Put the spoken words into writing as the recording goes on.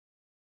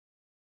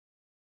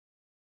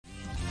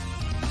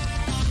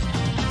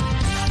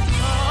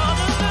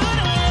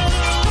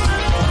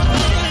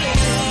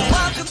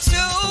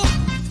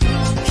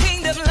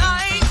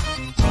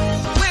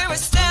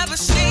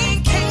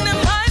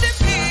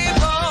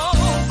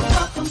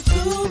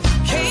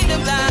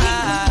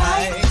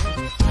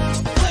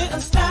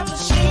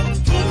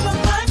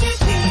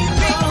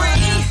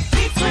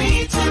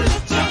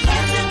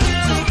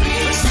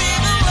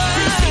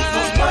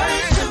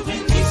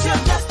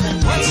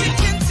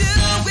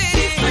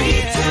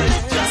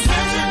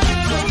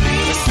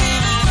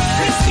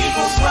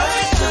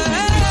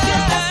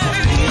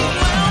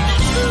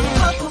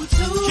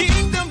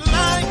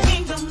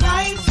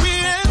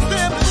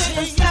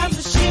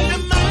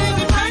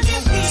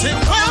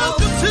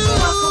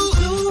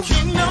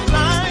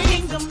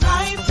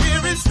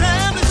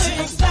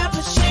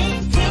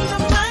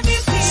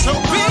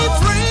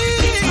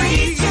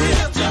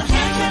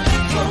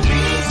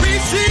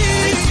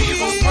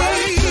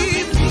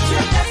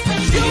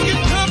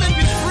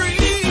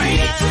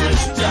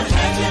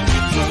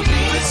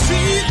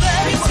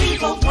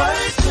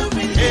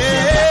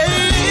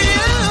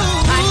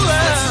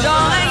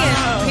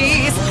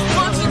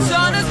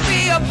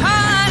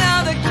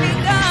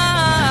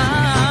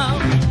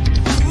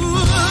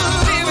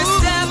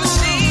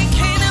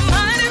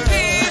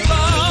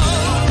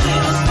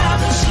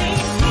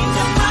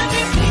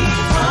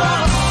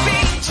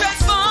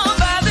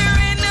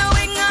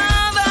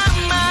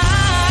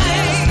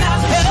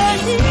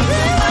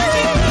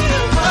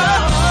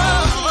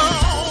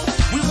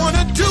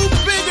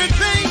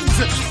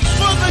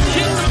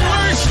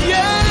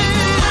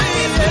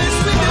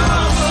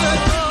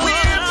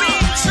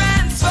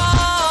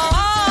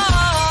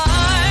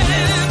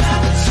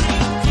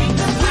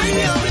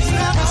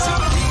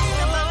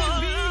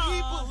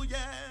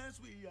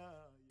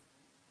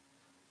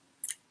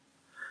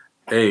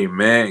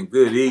Amen.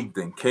 Good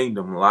evening,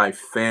 Kingdom Life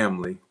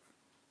family.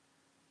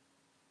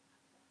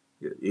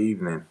 Good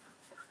evening.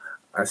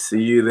 I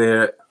see you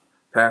there,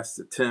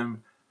 Pastor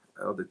Tim,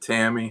 Elder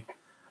Tammy,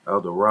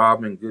 Elder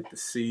Robin. Good to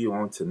see you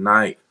on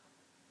tonight.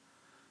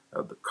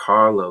 Elder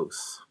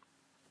Carlos.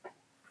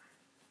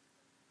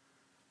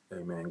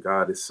 Amen.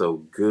 God is so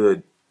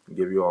good.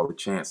 Give you all the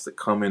chance to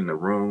come in the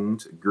room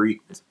to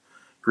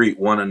greet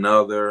one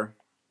another.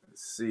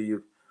 See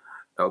you,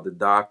 Elder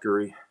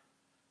Dockery,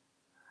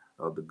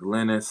 Elder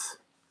Glennis.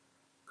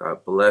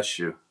 God bless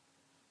you.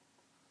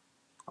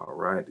 All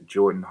right, the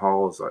Jordan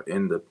Halls are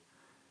in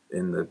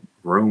the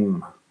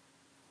room.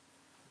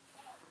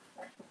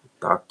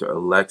 Dr.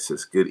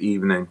 Alexis, good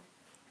evening.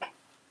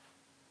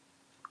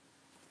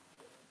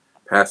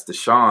 Pastor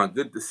Sean,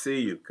 good to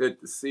see you. Good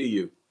to see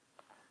you.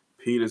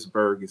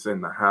 Petersburg is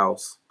in the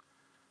house.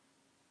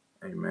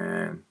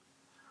 Amen.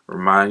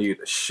 Remind you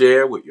to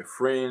share with your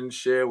friends,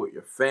 share with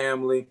your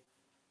family.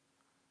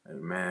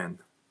 Amen.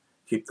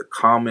 Keep the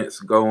comments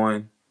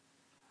going.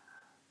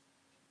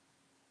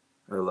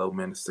 Hello,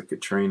 Minister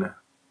Katrina.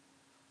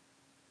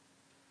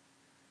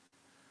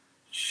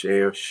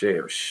 Share,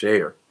 share,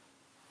 share.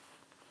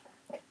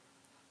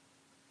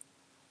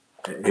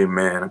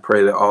 Amen. I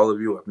pray that all of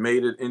you have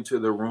made it into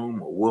the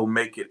room or will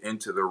make it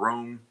into the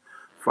room.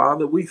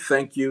 Father, we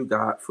thank you,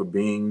 God, for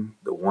being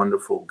the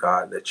wonderful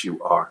God that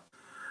you are.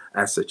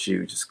 I ask that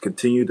you just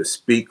continue to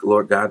speak,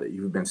 Lord God, that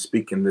you've been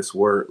speaking this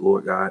word,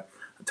 Lord God.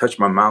 Touch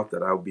my mouth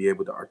that I will be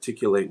able to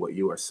articulate what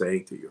you are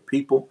saying to your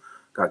people.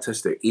 God,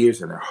 touch their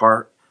ears and their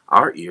heart,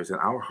 our ears and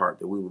our heart,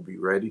 that we will be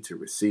ready to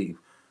receive.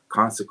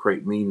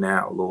 Consecrate me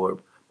now,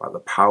 Lord, by the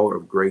power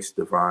of grace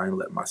divine.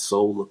 Let my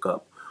soul look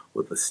up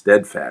with a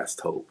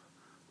steadfast hope.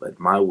 Let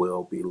my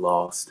will be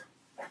lost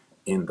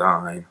in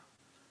thine.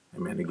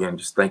 Amen. Again,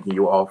 just thanking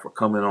you all for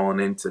coming on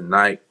in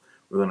tonight.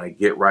 We're going to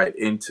get right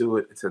into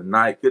it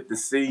tonight. Good to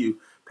see you,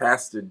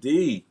 Pastor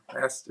D.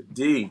 Pastor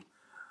D.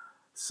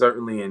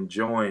 Certainly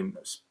enjoying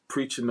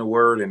preaching the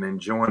word and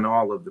enjoying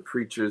all of the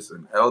preachers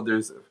and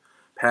elders and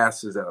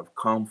pastors that have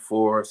come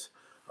for us.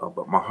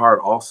 But my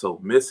heart also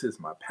misses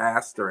my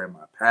pastor and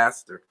my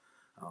pastor.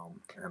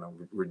 And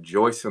I'm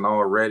rejoicing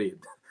already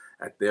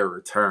at their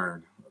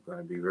return. I'm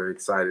going to be very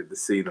excited to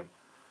see them.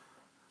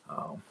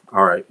 All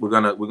right, we're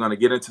gonna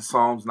get into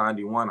Psalms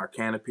 91, our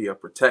canopy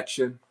of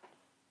protection.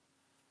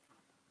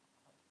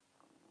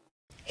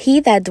 He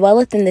that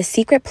dwelleth in the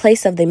secret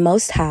place of the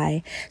Most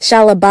High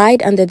shall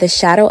abide under the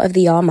shadow of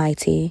the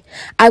Almighty.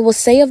 I will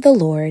say of the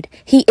Lord,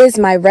 He is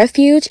my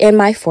refuge and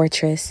my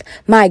fortress.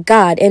 My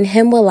God, in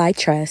Him will I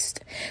trust.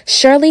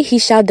 Surely He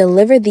shall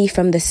deliver thee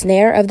from the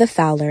snare of the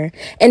fowler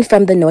and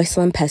from the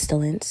noisome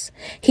pestilence.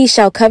 He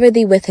shall cover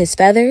thee with His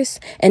feathers,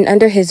 and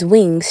under His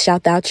wings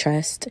shalt thou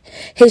trust.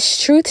 His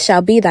truth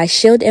shall be thy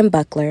shield and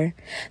buckler.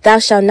 Thou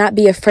shalt not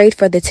be afraid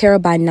for the terror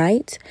by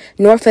night,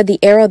 nor for the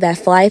arrow that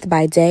flieth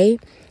by day,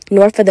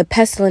 nor for the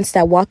pestilence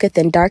that walketh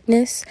in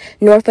darkness,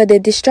 nor for the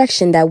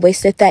destruction that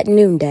wasteth at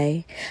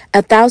noonday.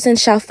 1,000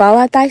 shall fall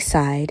at thy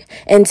side,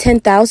 and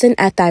 10,000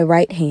 at thy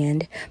right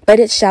hand, but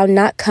it shall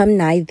not come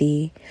nigh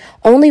thee.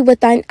 Only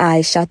with thine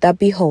eyes shalt thou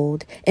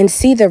behold, and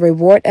see the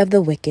reward of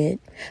the wicked.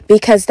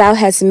 Because thou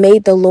hast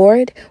made the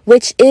Lord,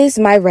 which is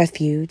my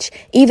refuge,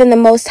 even the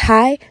Most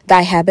High,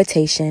 thy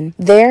habitation.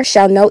 There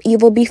shall no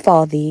evil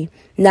befall thee,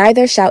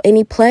 neither shall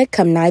any plague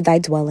come nigh thy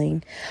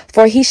dwelling.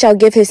 For he shall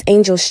give his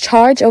angels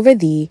charge over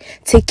thee,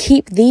 to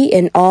keep thee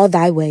in all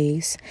thy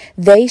ways.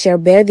 They shall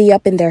bear thee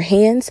up in their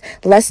hands,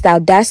 lest thou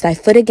dash thy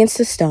foot against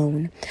a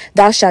stone.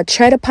 Thou shalt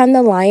tread upon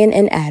the lion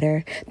and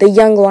adder, the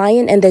young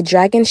lion and the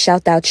dragon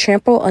shalt thou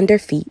trample under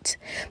feet.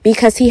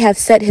 Because he hath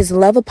set his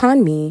love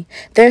upon me,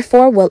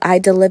 therefore will I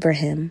deliver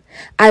him.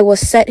 I will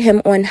set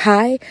him on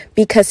high,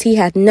 because he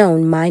hath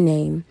known my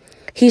name.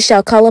 He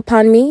shall call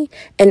upon me,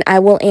 and I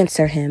will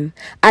answer him.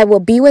 I will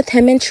be with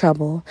him in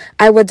trouble.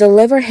 I will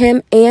deliver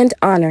him and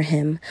honor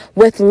him.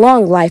 With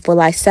long life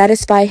will I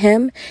satisfy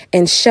him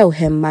and show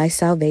him my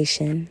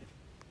salvation.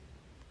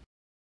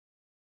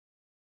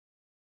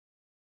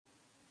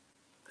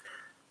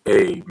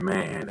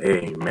 Amen.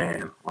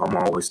 Amen. I'm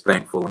always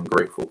thankful and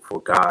grateful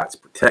for God's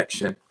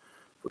protection,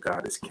 for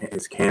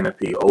his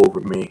canopy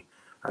over me.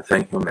 I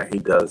thank him that he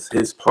does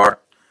his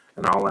part,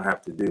 and all I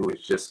have to do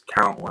is just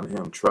count on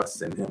him,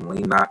 trust in him,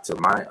 lean not to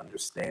my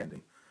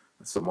understanding.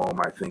 Simone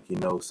might think he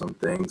knows some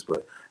things,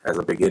 but as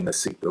I begin to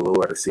seek the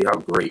Lord, I see how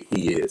great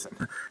he is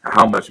and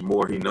how much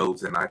more he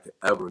knows than I could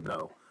ever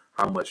know,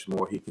 how much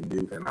more he can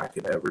do than I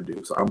could ever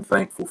do. So I'm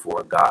thankful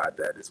for a God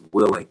that is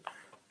willing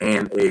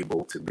and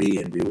able to be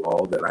and do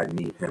all that I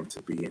need him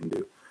to be and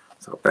do.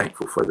 So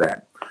thankful for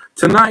that.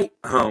 Tonight,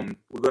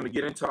 we're going to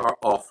get into our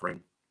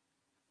offering.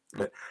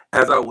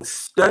 As I was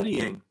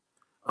studying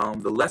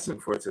the lesson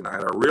for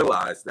tonight, I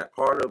realized that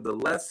part of the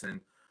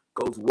lesson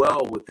goes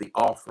well with the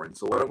offering.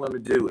 So what I'm going to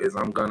do is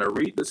I'm going to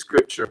read the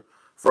scripture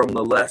from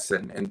the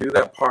lesson and do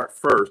that part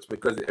first,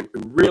 because it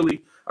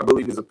really, I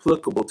believe, is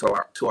applicable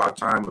to our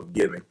time of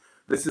giving.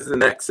 This is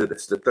in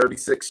Exodus, the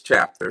 36th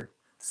chapter,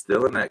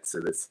 still in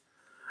Exodus.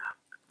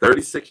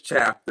 36th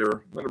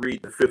chapter. I'm going to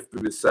read the 5th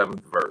through the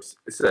 7th verse.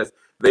 It says,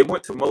 they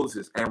went to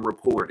Moses and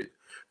reported,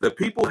 the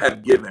people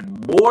have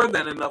given more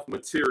than enough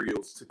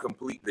materials to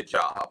complete the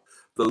job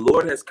the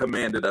Lord has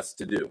commanded us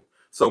to do.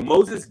 So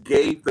Moses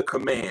gave the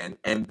command,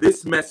 and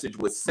this message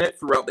was sent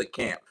throughout the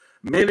camp.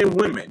 Men and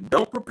women,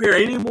 don't prepare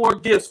any more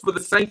gifts for the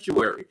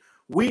sanctuary.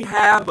 We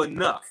have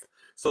enough.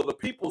 So the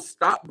people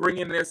stopped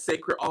bringing their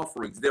sacred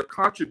offerings. Their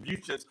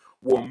contributions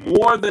were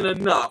more than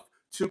enough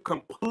to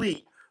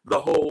complete the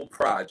whole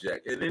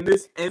project. And in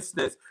this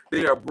instance,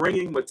 they are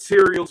bringing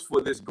materials for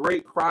this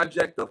great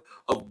project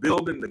of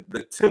building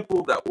the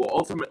temple that will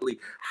ultimately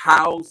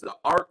house the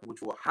ark,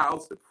 which will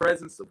house the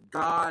presence of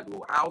God,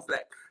 will house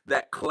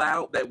that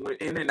cloud that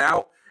went in and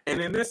out.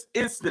 And in this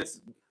instance,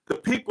 the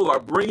people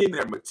are bringing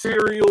their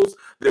materials.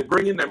 They're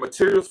bringing their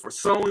materials for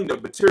sewing, their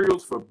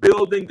materials for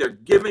building. They're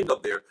giving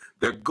of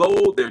their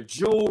gold, their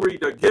jewelry.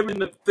 They're giving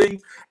them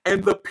things.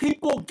 And the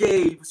people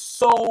gave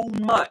so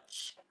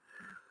much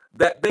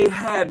that they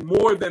had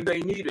more than they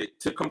needed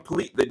to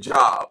complete the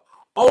job.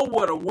 Oh,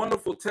 what a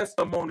wonderful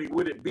testimony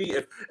would it be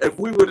if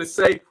we were to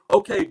say,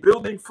 okay,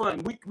 building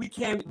fund, we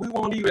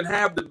won't even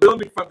have the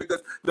building fund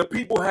because the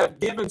people have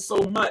given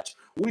so much.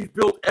 We've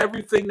built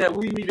everything that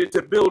we needed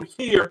to build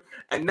here,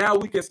 and now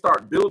we can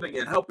start building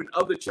and helping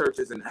other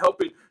churches and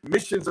helping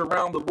missions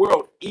around the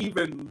world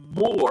even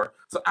more.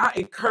 So I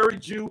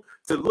encourage you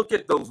to look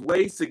at those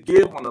ways to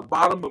give on the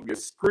bottom of your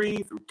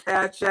screen through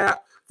Cash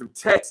App, through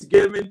text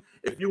giving.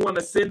 If you want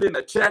to send in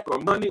a check or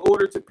money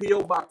order to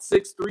P.O. Box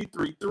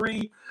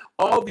 6333,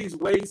 all these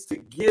ways to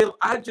give,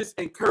 I just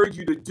encourage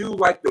you to do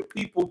like the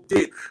people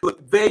did.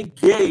 Look, they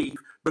gave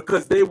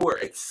because they were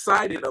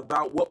excited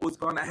about what was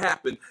going to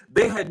happen.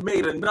 They had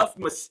made enough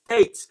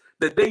mistakes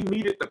that they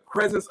needed the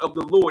presence of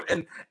the Lord.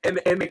 And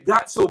it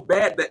got so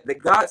bad that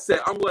God said,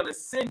 I'm going to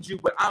send you,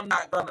 but I'm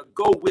not going to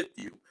go with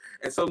you.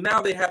 And so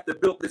now they have to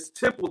build this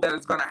temple that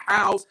is going to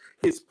house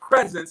his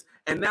presence.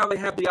 And now they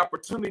have the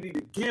opportunity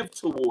to give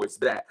towards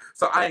that.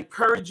 So I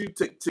encourage you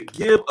to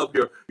give of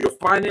your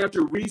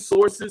financial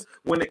resources.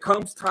 When it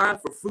comes time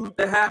for food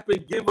to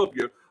happen, give of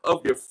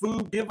your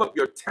food, give up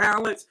your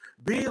talents.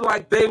 Be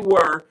like they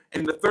were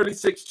in the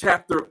 36th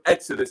chapter of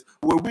Exodus,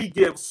 where we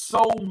give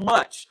so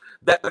much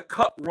that the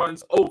cup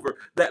runs over.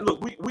 That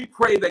look, we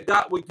pray that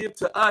God would give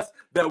to us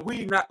that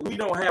we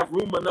don't have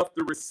room enough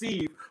to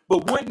receive.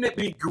 But wouldn't it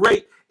be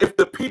great if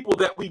the people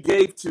that we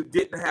gave to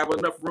didn't have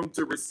enough room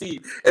to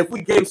receive? If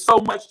we gave so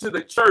much to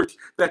the church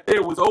that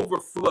there was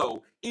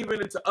overflow,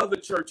 even into other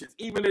churches,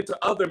 even into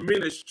other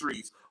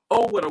ministries.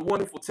 Oh, what a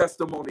wonderful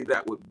testimony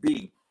that would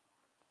be.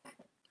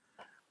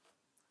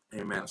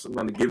 Amen. So I'm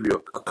going to give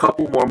you a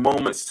couple more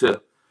moments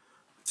to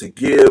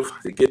give,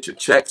 to get your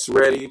checks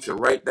ready, to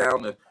write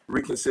down, to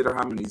reconsider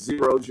how many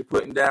zeros you're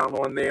putting down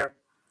on there.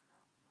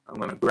 I'm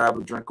going to grab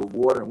a drink of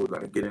water and we're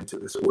going to get into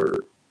this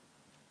word.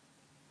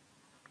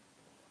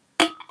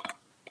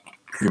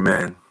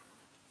 Amen.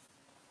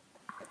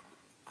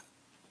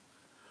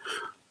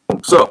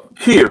 So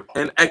here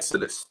in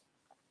Exodus,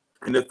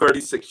 in the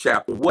 36th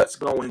chapter, what's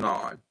going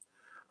on?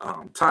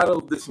 Title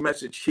of this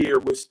message here,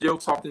 we're still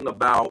talking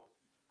about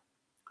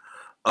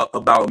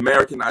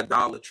American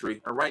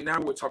idolatry. And right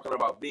now we're talking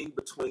about being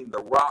between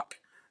the rock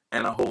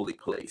and a holy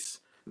place.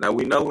 Now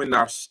we know in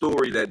our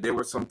story that there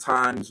were some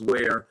times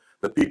where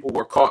the people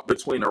were caught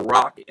between a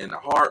rock and a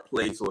hard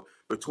place, or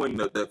between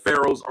the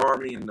Pharaoh's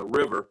army and the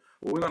river.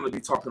 We're going to be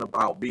talking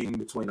about being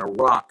between a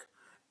rock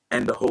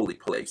and the holy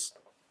place.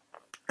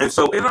 And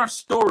so in our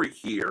story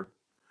here,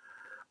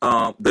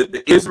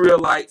 the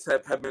Israelites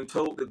have been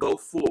told to go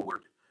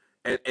forward.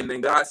 And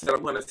then God said,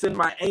 I'm going to send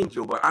my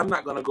angel, but I'm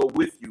not going to go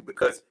with you,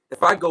 because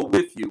if I go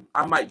with you,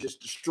 I might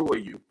just destroy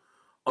you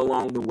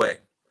along the way.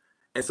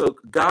 And so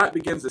God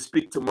begins to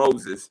speak to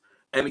Moses,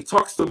 and he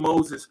talks to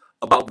Moses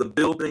about the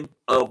building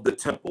of the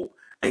temple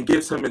and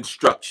gives him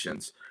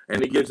instructions.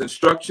 And he gives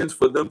instructions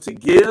for them to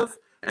give.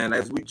 And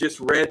as we just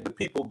read, the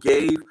people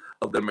gave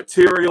of the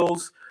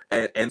materials,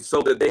 and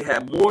so that they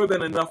had more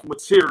than enough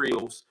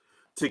materials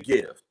to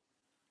give.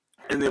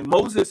 And then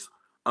Moses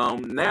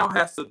now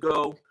has to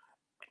go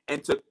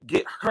and to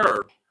get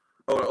her,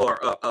 or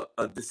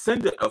a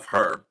descendant of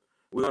her.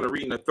 We're going to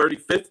read in the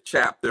 35th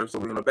chapter, so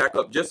we're going to back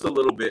up just a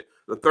little bit.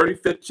 The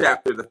 35th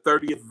chapter, the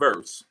 30th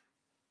verse.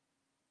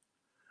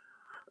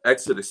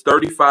 Exodus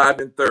 35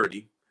 and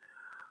 30.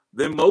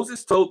 Then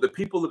Moses told the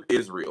people of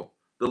Israel,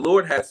 the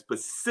Lord has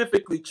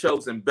specifically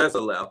chosen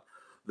Bezalel,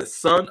 the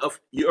son of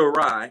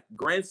Uri,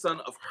 grandson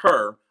of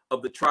Hur,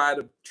 of the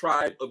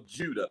tribe of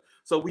Judah.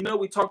 So we know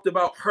we talked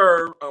about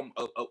Hur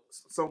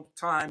some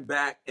time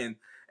back, and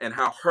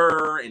how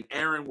Hur and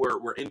Aaron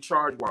were in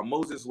charge while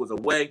Moses was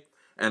away.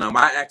 And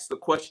I asked the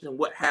question,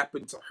 what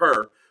happened to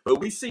Hur? But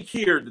we see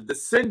here the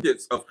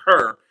descendants of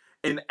Hur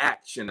in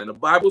action. And the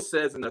Bible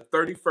says in the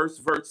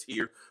 31st verse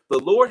here, the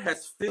Lord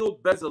has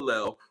filled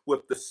Bezalel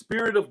with the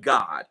Spirit of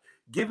God,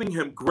 giving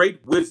him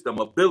great wisdom,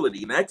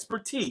 ability, and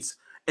expertise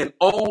in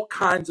all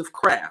kinds of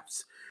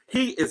crafts.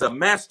 He is a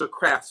master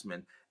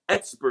craftsman,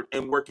 expert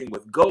in working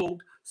with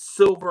gold,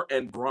 silver,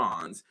 and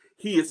bronze.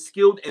 He is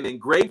skilled in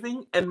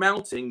engraving and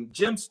mounting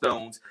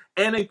gemstones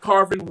and in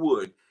carving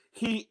wood.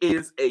 He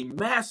is a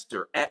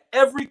master at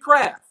every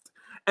craft.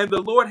 And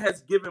the Lord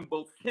has given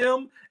both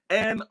him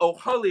and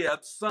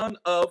Oholiab, son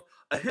of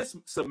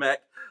Ahisamach,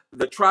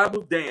 the tribe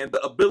of Dan,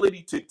 the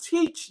ability to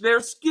teach their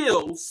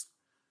skills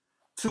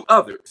to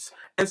others.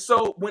 And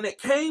so when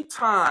it came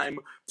time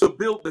to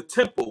build the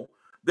temple,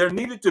 there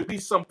needed to be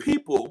some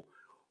people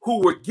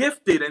who were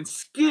gifted and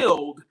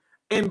skilled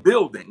in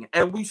building.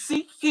 And we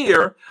see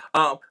here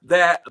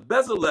that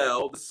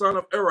Bezalel, the son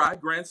of Uri,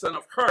 grandson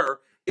of Hur,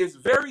 is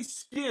very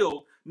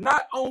skilled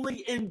not only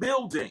in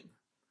building,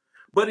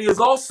 but he is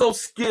also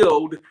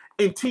skilled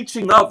in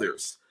teaching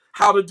others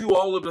how to do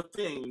all of the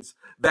things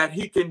that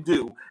he can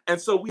do.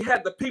 And so we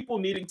had the people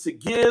needing to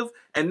give,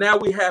 and now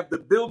we have the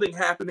building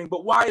happening.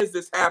 But why is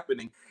this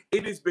happening?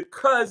 It is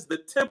because the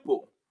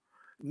temple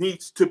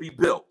needs to be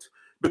built.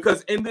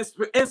 Because in this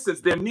instance,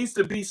 there needs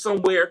to be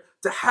somewhere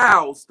to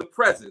house the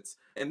presence.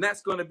 And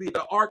that's going to be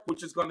the ark,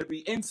 which is going to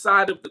be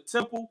inside of the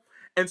temple.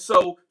 And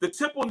so the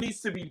temple needs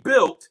to be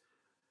built,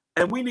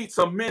 and we need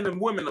some men and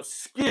women of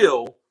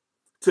skill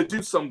to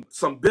do some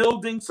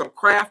building, some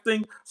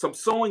crafting, some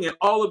sewing, and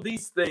all of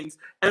these things.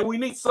 And we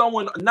need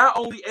someone not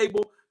only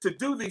able to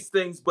do these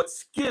things, but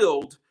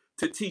skilled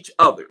to teach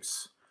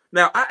others.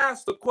 Now, I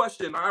asked the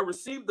question, I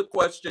received the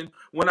question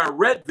when I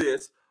read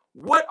this: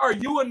 what are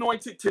you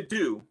anointed to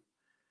do,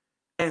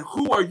 and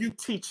who are you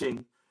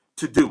teaching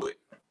to do it?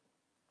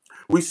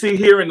 We see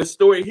here in the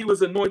story, he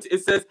was anointed.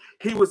 It says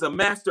he was a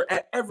master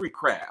at every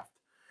craft.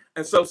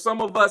 And so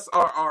some of us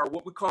are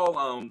what we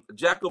call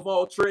jack of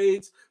all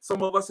trades.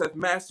 Some of us have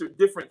mastered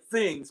different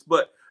things.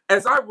 But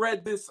as I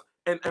read this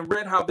and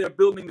read how they're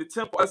building the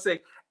temple, I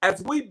say,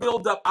 as we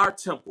build up our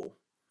temple,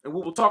 and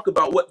we will talk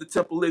about what the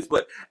temple is,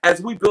 but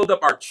as we build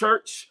up our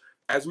church,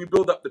 as we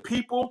build up the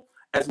people,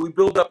 as we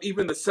build up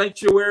even the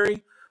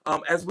sanctuary,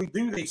 as we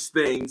do these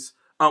things,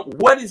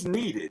 what is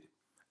needed?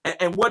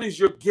 And what is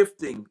your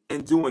gifting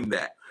in doing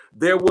that?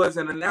 There was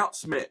an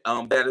announcement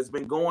that has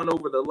been going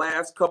over the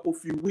last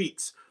few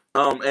weeks.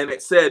 And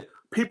it said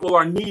people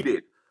are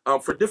needed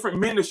for different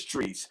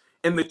ministries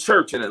in the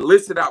church. And it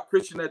listed out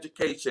Christian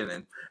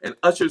education and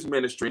ushers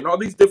ministry and all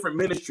these different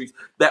ministries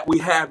that we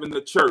have in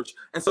the church.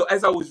 And so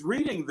as I was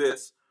reading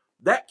this,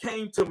 that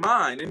came to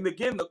mind. And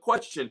again, the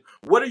question,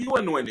 what are you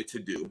anointed to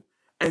do?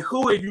 And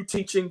who are you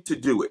teaching to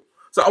do it?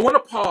 So I want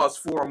to pause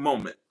for a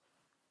moment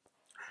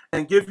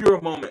and give you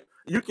a moment.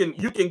 You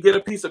can get a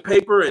piece of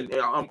paper, and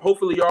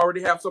hopefully you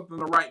already have something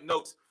to write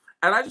notes.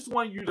 And I just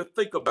want you to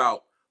think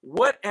about,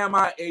 what am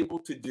I able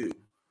to do?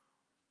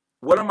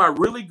 What am I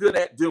really good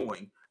at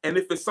doing? And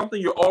if it's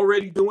something you're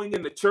already doing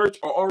in the church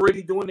or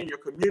already doing in your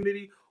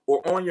community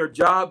or on your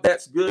job,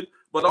 that's good.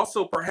 But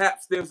also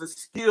perhaps there's a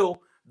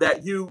skill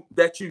that you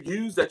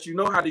use, that you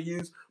know how to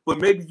use, but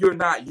maybe you're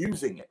not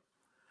using it.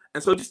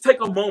 And so just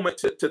take a moment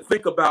to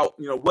think about,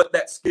 what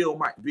that skill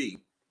might be.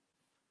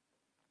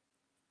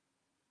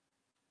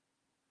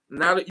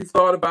 Now that you've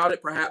thought about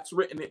it, perhaps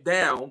written it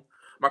down,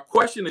 my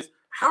question is,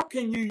 how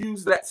can you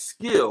use that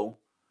skill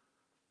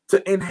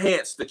to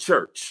enhance the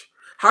church?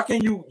 How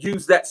can you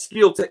use that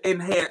skill to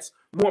enhance,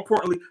 more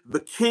importantly, the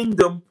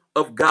kingdom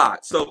of God?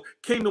 So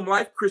Kingdom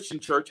Life Christian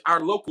Church,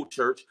 our local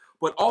church,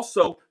 but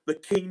also the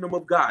kingdom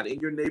of God in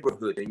your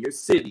neighborhood, in your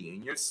city,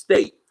 in your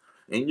state,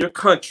 in your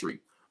country.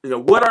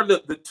 What are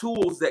the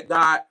tools that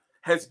God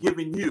has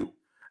given you?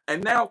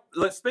 And now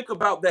let's think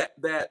about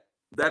that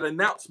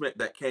announcement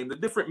that came, the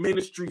different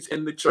ministries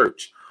in the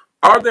church.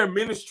 Are there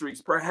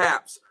ministries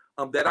perhaps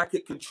that I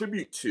could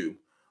contribute to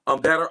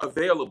that are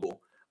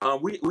available?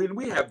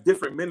 We have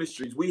different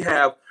ministries. We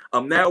have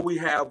now we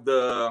have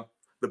the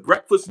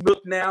breakfast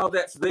nook now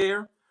that's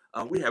there.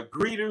 We have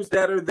greeters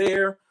that are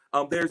there.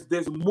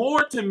 There's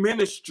more to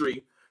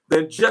ministry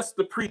than just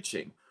the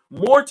preaching.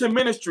 More to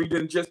ministry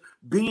than just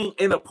being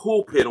in a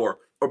pulpit or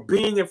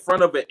being in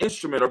front of an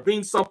instrument or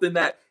being something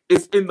that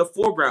is in the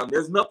foreground.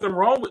 There's nothing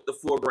wrong with the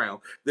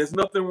foreground. There's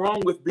nothing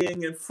wrong with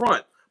being in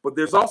front. But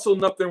there's also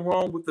nothing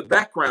wrong with the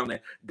background.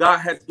 And God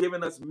has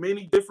given us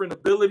many different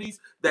abilities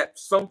that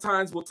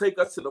sometimes will take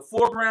us to the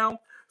foreground,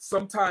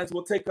 sometimes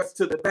will take us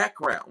to the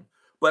background.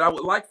 But I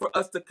would like for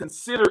us to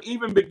consider,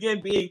 even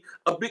begin being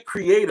a bit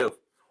creative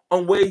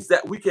on ways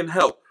that we can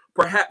help.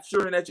 Perhaps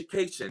you're in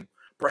education.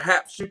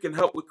 Perhaps you can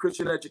help with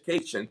Christian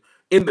education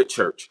in the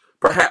church.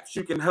 Perhaps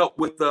you can help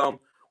with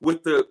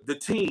the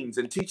teens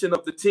and teaching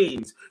of the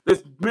teens.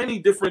 There's many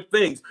different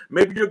things.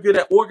 Maybe you're good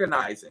at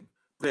organizing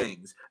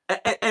things.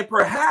 And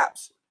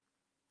perhaps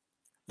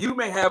you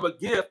may have a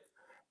gift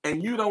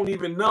and you don't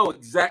even know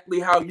exactly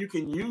how you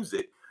can use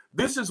it.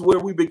 This is where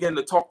we begin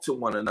to talk to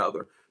one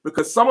another,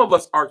 because some of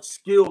us are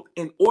skilled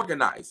in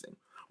organizing.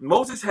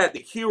 Moses had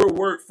to hear a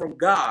word from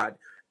God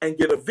and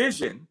get a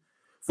vision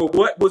for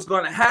what was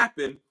going to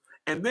happen.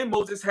 And then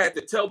Moses had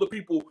to tell the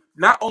people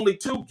not only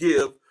to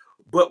give,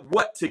 but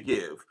what to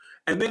give.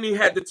 And then he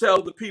had to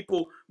tell the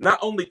people not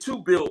only to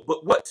build,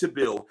 but what to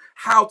build,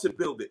 how to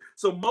build it.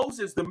 So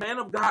Moses, the man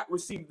of God,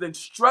 received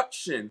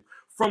instruction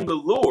from the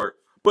Lord,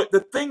 But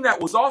the thing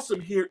that was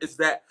awesome here is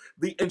that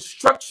the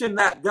instruction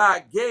that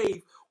God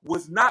gave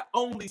was not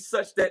only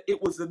such that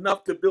it was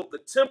enough to build the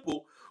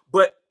temple,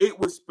 but it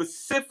was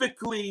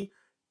specifically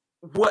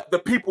what the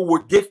people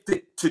were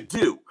gifted to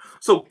do.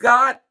 So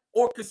God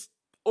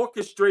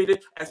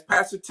orchestrated, as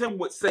Pastor Tim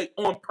would say,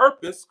 on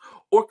purpose,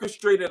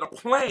 orchestrated a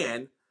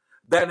plan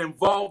that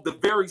involved the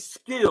very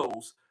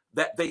skills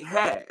that they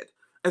had.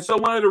 And so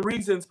one of the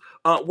reasons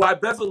why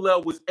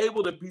Bezalel was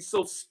able to be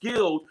so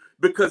skilled,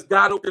 because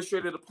God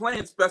orchestrated a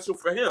plan special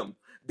for him.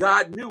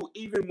 God knew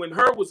even when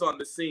Hur was on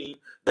the scene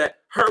that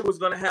Hur was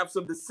going to have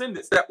some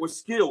descendants that were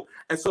skilled.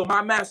 And so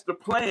my master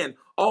plan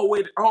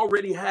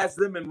already has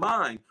them in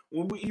mind.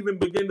 When we even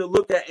begin to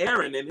look at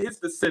Aaron and his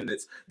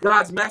descendants,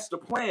 God's master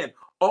plan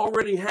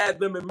already had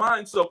them in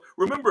mind. So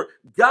remember,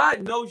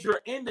 God knows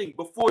your ending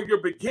before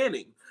your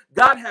beginning.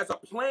 God has a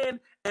plan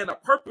and a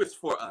purpose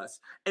for us.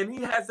 And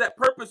he has that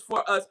purpose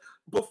for us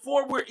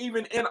before we're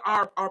even in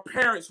our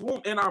parents'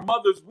 womb, in our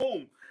mother's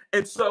womb.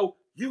 And so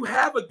you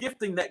have a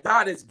gifting that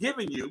God has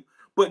given you,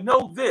 but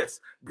know this: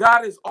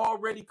 God has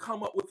already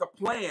come up with a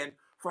plan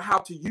for how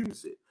to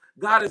use it.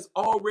 God has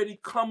already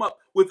come up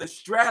with a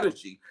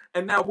strategy.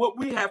 And now what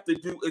we have to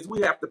do is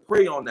we have to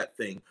pray on that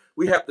thing.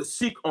 We have to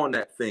seek on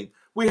that thing.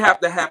 We have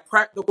to have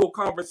practical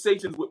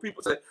conversations with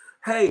people. Say,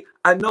 hey,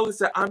 I notice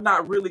that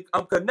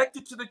I'm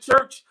connected to the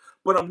church,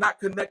 but I'm not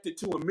connected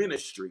to a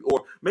ministry.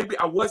 Or maybe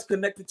I was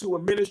connected to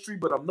a ministry,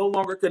 but I'm no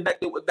longer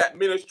connected with that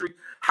ministry.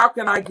 How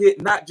can I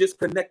get not just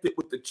connected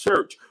with the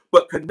church,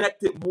 but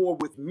connected more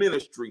with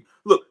ministry?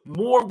 Look,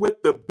 more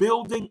with the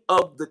building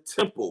of the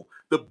temple,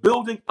 the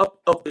building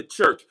up of the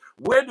church.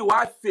 Where do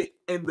I fit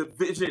in the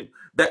vision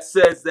that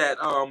says that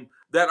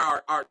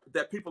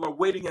that people are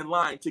waiting in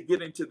line to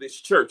get into this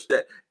church,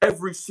 that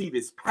every seat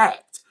is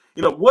packed?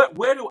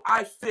 Where do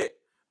I fit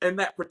in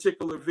that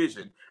particular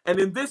vision? And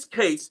in this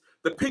case,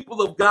 the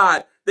people of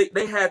God,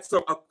 they had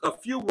a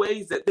few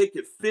ways that they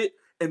could fit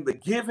in the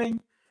giving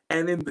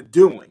and in the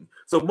doing.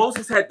 So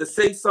Moses had to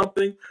say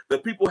something, the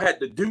people had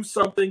to do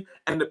something,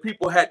 and the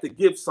people had to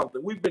give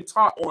something. We've been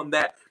taught on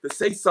that, to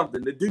say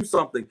something, to do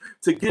something,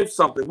 to give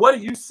something. What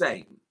are you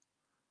saying?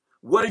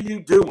 What are you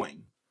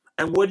doing?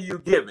 And what are you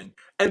giving?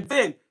 And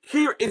then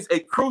here is a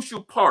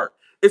crucial part.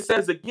 It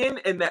says again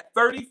in that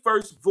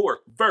 31st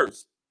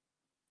verse,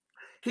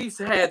 they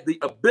had the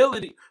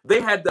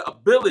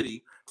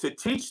ability to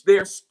teach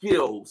their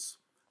skills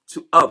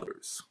to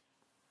others.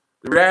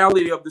 The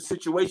reality of the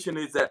situation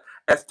is that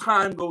as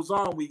time goes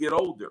on, we get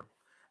older.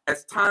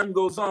 As time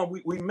goes on,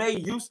 we may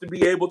used to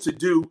be able to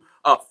do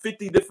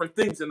 50 different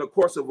things in the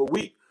course of a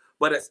week.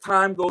 But as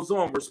time goes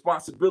on,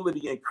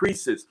 responsibility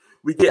increases.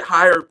 We get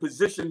higher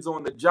positions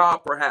on the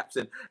job, perhaps,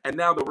 and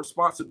now the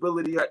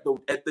responsibility at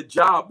the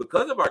job,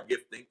 because of our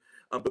gifting,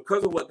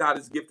 because of what God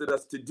has gifted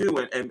us to do,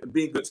 and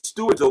being good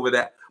stewards over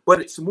that.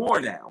 But it's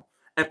more now,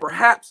 and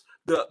perhaps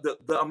the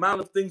amount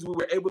of things we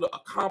were able to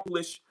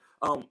accomplish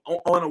on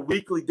a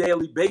weekly,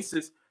 daily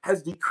basis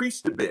has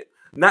decreased a bit.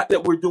 Not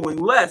that we're doing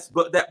less,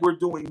 but that we're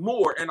doing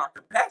more, and our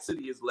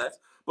capacity is less.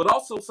 But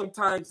also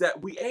sometimes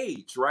that we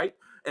age, right?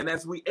 And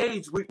as we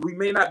age, we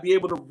may not be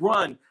able to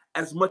run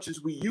as much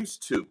as we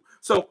used to.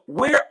 So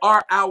where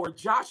are our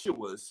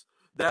Joshuas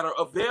that are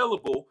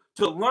available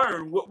to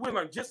learn what we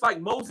learned? Just like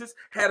Moses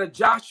had a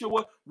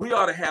Joshua, we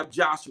ought to have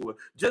Joshua.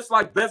 Just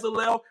like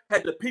Bezalel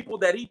had the people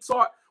that he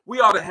taught, we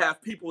ought to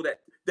have people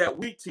that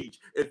we teach.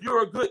 If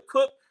you're a good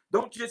cook,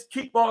 don't just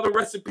keep all the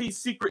recipes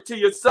secret to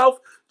yourself.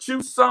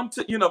 Choose some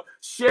to,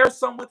 share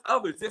some with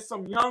others. There's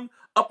some young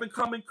up and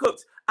coming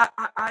cooks.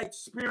 I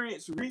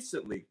experienced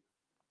recently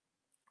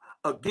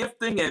a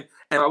gifting, and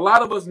a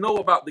lot of us know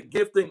about the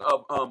gifting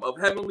of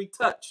Heavenly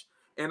Touch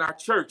in our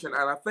church, and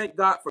I thank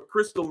God for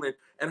Crystal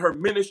and her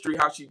ministry,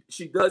 how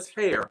she does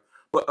hair.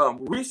 But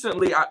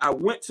recently I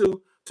went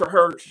to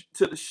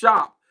the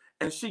shop,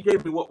 and she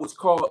gave me what was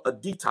called a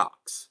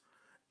detox,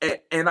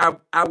 and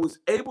I was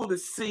able to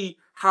see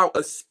how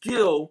a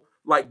skill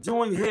like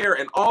doing hair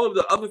and all of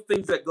the other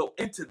things that go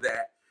into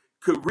that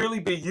could really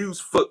be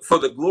used for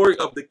the glory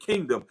of the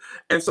kingdom.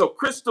 And so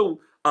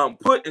Crystal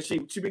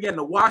she began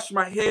to wash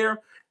my hair,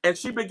 and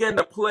she began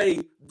to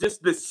play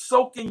just this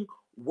soaking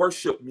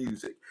worship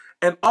music.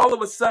 And all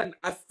of a sudden,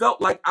 I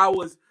felt like I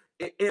was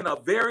in a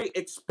very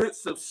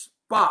expensive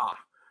spa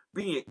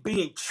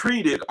being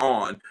treated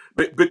on,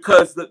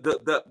 because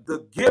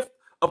the gift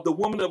of the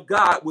woman of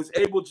God was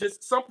able,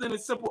 just something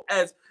as simple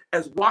as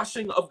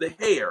washing of the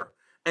hair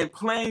and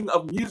playing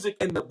of music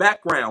in the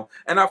background.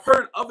 And I've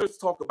heard others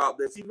talk about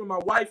this. Even my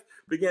wife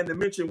began to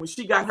mention when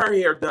she got her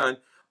hair done,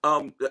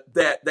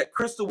 that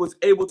Crystal was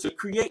able to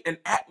create an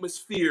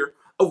atmosphere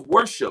of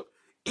worship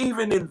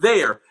even in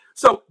there.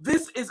 So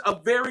this is a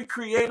very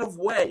creative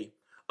way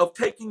of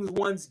taking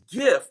one's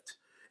gift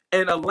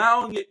and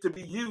allowing it to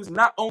be used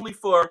not only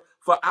for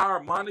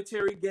our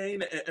monetary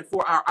gain and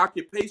for our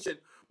occupation,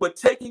 but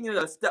taking it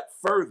a step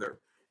further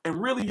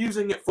and really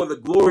using it for the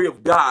glory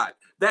of God.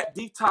 that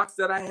detox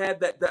that I had,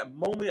 that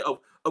moment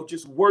of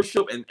just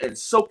worship and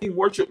soaking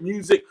worship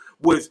music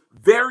was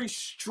very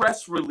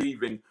stress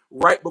relieving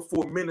right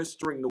before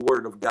ministering the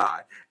word of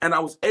God. And I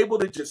was able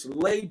to just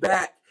lay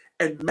back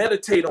and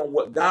meditate on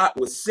what God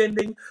was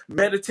sending,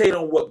 meditate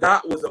on what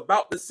God was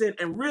about to send,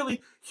 and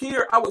really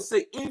hear, I would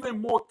say,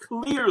 even more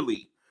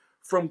clearly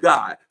from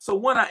God. So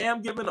when I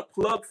am giving a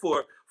plug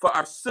for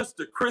our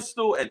sister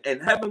Crystal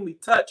and Heavenly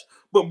Touch,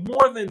 but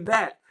more than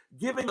that,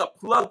 giving a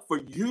plug for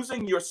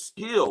using your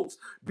skills,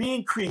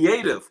 being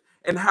creative,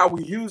 and how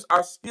we use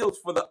our skills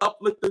for the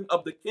uplifting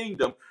of the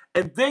kingdom,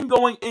 and then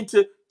going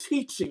into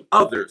teaching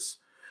others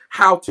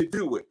how to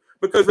do it.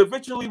 Because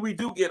eventually we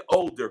do get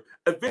older.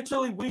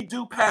 Eventually we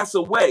do pass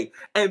away.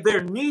 And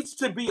there needs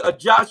to be a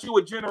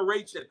Joshua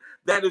generation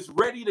that is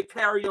ready to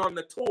carry on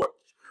the torch.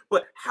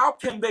 But how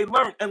can they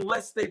learn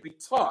unless they be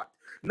taught?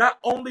 Not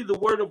only the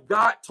word of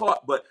God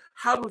taught, but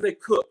how do they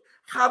cook?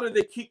 How do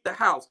they keep the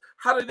house?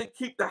 How do they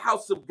keep the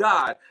house of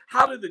God?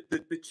 How do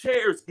the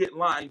chairs get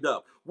lined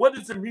up? What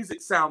does the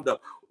music sound of?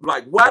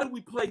 Like, why do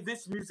we play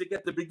this music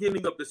at the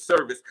beginning of the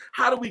service?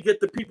 How do we get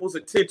the people's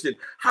attention?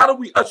 How do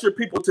we usher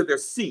people to their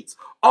seats?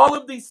 All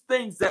of these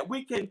things that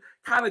we can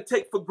kind of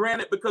take for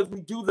granted because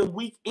we do them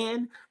week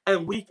in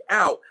and week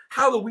out.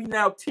 How do we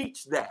now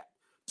teach that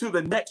to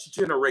the next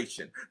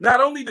generation? Not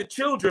only the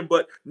children,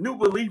 but new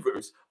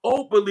believers,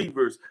 old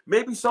believers,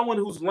 maybe someone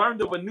who's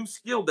learned of a new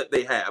skill that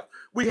they have.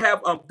 We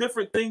have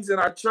different things in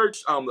our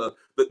church,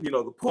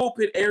 the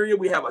pulpit area.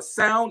 We have a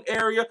sound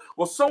area.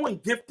 Well, someone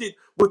gifted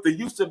with the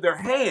use of their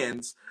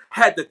hands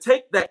had to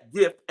take that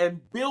gift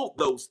and build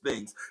those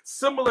things.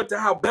 Similar to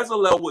how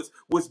Bezalel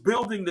was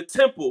building the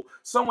temple,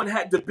 someone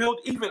had to build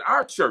even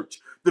our church.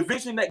 The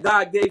vision that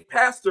God gave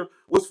Pastor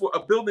was for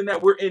a building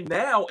that we're in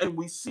now, and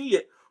we see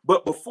it.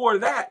 But before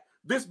that,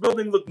 this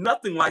building looked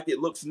nothing like it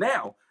looks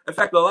now. In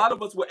fact, a lot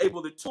of us were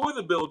able to tour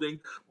the building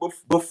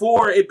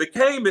before it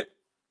became it.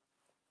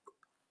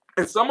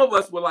 And some of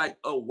us were like,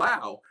 oh,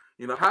 wow,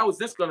 how is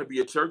this going to be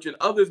a church? And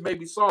others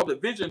maybe saw the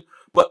vision.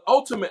 But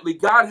ultimately,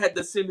 God had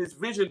to send his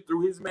vision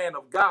through his man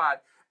of God.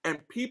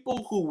 And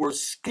people who were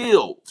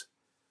skilled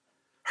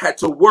had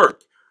to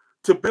work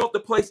to build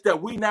the place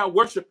that we now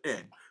worship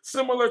in.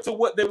 Similar to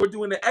what they were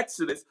doing in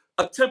Exodus,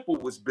 a temple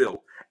was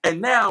built. And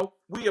now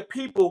we are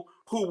people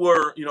who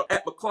were,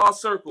 at McClaw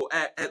Circle,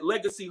 at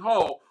Legacy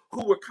Hall,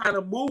 who were kind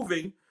of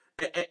moving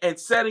and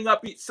setting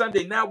up each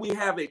Sunday. Now we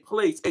have a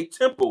place, a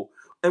temple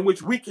in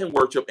which we can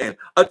worship in,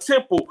 a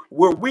temple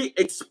where we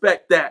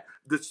expect that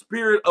the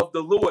Spirit of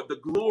the Lord,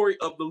 the glory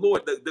of the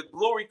Lord, the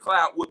glory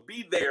cloud would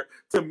be there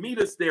to meet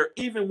us there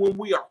even when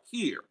we are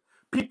here.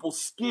 People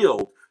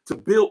skilled to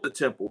build the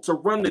temple, to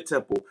run the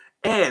temple,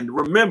 and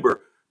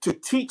remember, to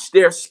teach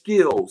their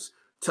skills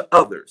to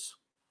others.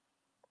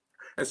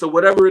 And so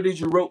whatever it is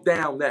you wrote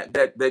down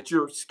that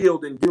you're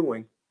skilled in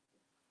doing,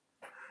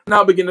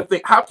 now begin to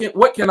think,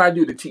 what can I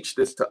do to teach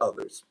this to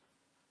others?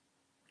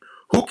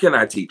 Who can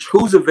I teach?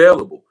 Who's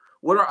available?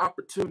 What are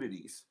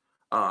opportunities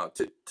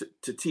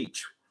to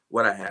teach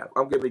what I have?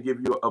 I'm going to give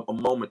you a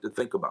moment to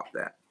think about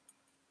that.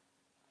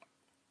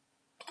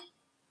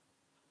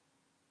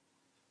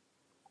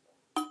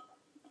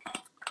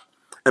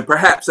 And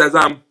perhaps as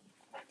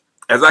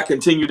I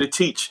continue to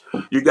teach,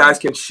 you guys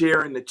can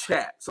share in the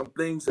chat some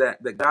things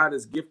that God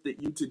has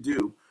gifted you to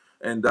do,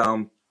 and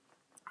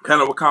kind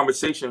of a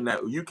conversation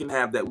that you can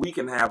have, that we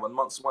can have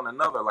amongst one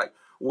another. Like,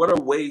 what are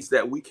ways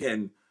that we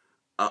can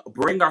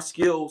bring our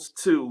skills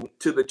to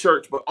the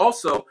church? But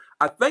also,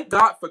 I thank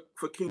God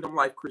for Kingdom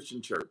Life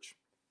Christian Church.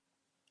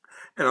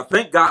 And I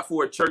thank God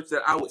for a church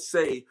that I would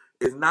say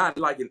is not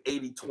like an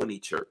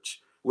 80-20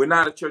 church. We're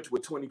not a church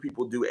where 20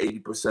 people do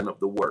 80% of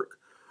the work.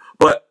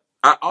 But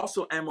I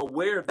also am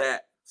aware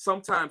that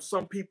sometimes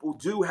some people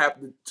do have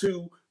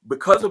to,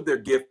 because of their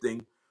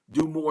gifting,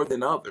 do more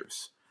than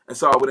others. And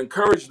so I would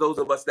encourage those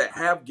of us that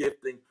have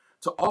gifting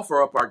to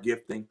offer up our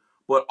gifting,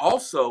 but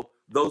also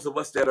those of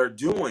us that are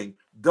doing,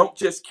 don't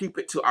just keep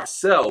it to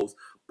ourselves,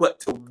 but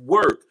to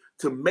work,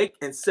 to make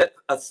and set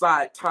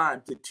aside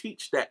time to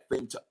teach that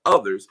thing to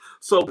others,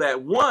 so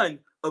that one,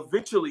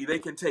 eventually they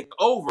can take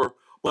over,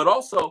 but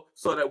also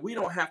so that we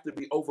don't have to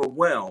be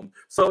overwhelmed,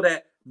 so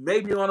that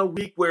maybe on a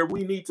week where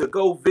we need to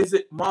go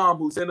visit mom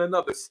who's in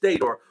another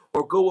state or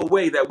go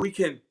away, that we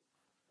can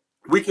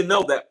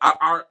know that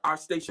our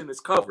station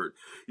is covered.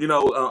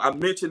 I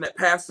mentioned that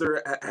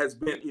Pastor has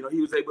been,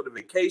 he was able to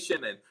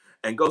vacation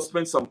and go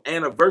spend some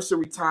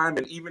anniversary time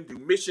and even do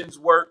missions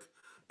work.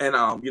 And,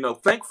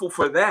 thankful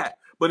for that.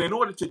 But in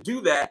order to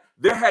do that,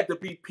 there had to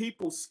be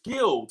people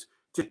skilled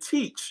to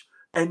teach,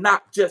 and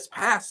not just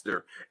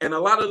Pastor. And a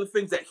lot of the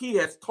things that he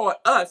has taught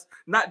us,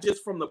 not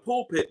just from the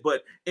pulpit,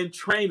 but in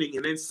training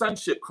and in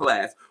sonship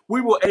class,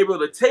 we were able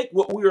to take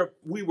what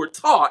we were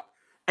taught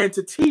and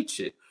to teach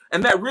it.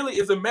 And that really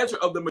is a measure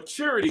of the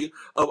maturity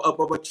of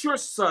a mature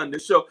son,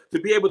 to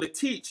be able to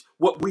teach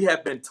what we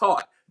have been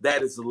taught.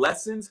 That is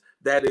lessons.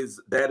 That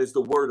is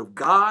the word of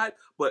God.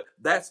 But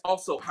that's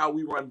also how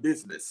we run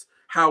business,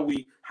 how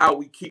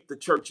we keep the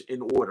church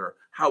in order,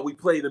 how we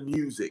play the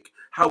music,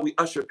 how we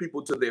usher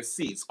people to their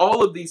seats,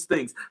 all of these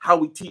things, how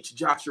we teach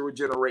Joshua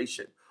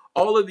generation.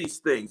 All of these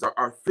things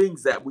are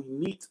things that we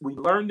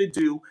learn to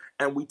do,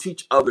 and we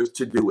teach others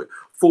to do it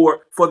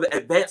for the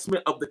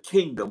advancement of the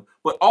kingdom,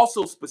 but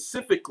also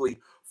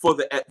specifically for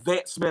the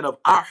advancement of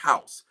our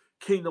house,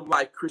 Kingdom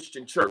Life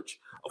Christian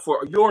Church,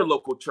 for your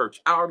local church,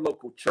 our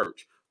local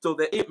church, so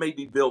that it may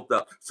be built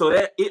up, so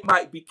that it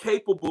might be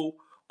capable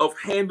of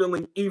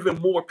handling even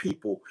more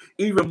people,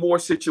 even more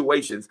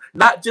situations,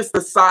 not just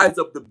the size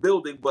of the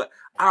building, but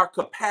our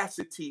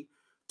capacity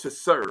to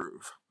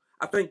serve.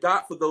 I thank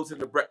God for those in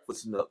the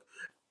breakfast nook.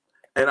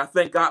 And I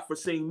thank God for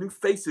seeing new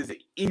faces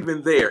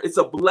even there. It's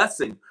a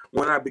blessing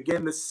when I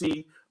begin to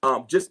see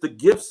just the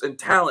gifts and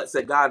talents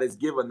that God has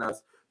given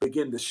us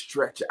begin to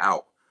stretch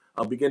out,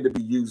 begin to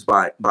be used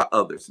by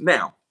others.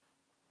 Now,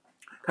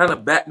 kind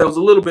of back, that was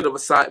a little bit of a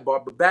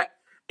sidebar, but back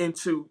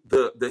into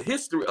the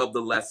history of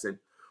the lesson.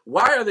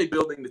 Why are they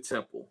building the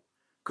temple?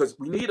 Because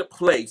we need a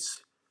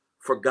place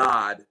for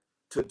God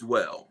to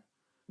dwell.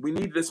 We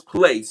need this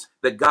place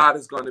that God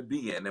is going to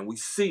be in, and we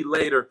see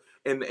later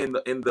in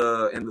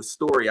the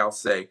story, I'll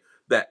say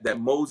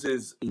that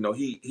Moses,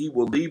 he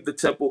will leave the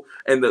temple,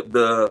 and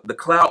the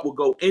cloud will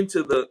go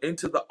into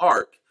the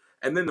ark,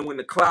 and then when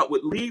the cloud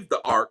would leave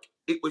the ark,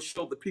 it would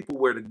show the people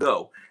where to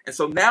go. And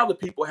so now the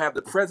people have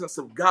the presence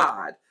of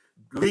God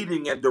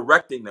leading and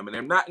directing them, and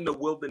they're not in the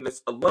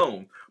wilderness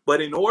alone.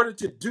 But in order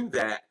to do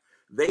that,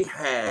 they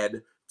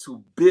had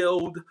to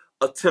build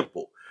a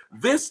temple.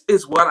 This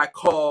is what I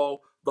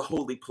call the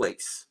holy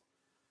place.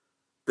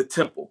 The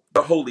temple,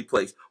 the holy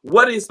place.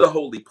 What is the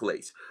holy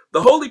place?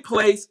 The holy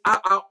place,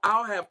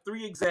 I'll have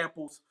three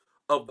examples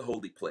of the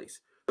holy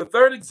place. The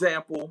third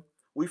example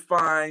we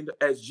find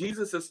as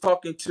Jesus is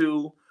talking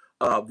to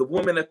the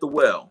woman at the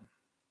well.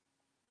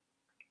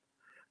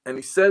 And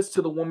he says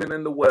to the woman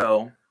in the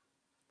well,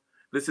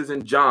 this is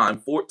in John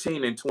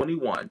 14 and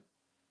 21.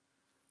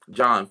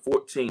 John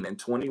 14 and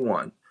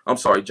 21. I'm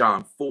sorry,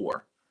 John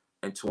 4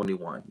 and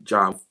 21.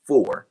 John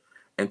 4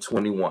 and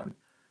 21. It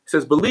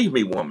says, "Believe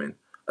me, woman,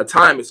 a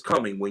time is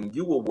coming when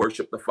you will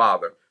worship the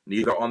Father,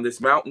 neither on this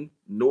mountain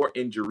nor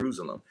in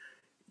Jerusalem.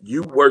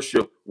 You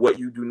worship what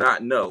you do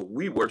not know.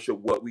 We worship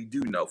what we do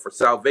know, for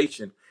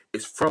salvation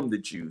is from the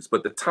Jews.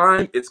 But the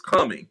time is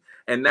coming,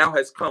 and now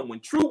has come,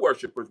 when true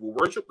worshipers will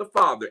worship the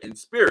Father in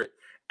spirit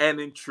and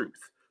in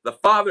truth. The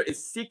Father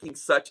is seeking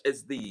such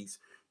as these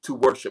to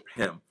worship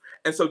him."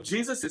 And so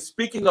Jesus is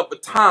speaking of a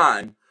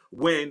time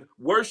when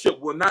worship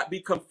will not be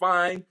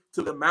confined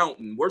to the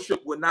mountain.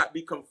 Worship will not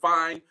be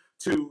confined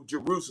to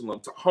Jerusalem,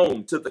 to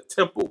home, to the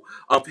temple.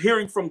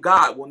 Hearing from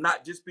God will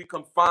not just be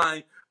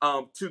confined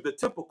to the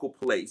typical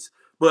place,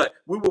 but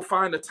we will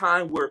find a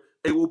time where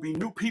it will be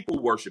new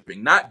people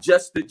worshiping, not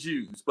just the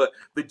Jews, but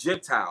the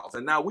Gentiles.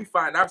 And now we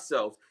find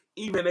ourselves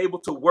even able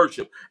to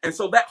worship. And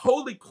so that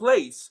holy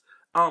place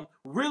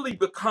really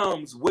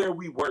becomes where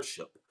we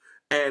worship.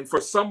 And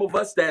for some of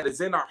us, that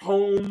is in our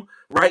home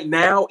right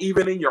now,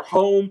 even in your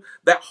home,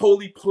 that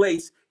holy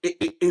place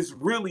it is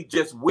really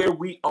just where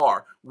we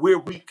are, where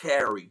we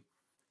carry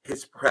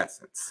his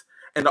presence.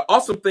 And the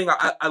awesome thing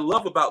I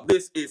love about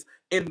this is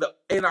in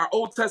our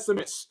Old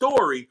Testament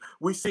story,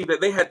 we see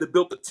that they had to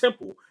build the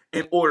temple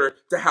in order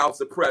to house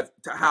the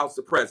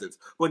presence.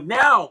 But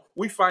now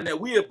we find that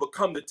we have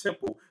become the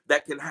temple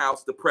that can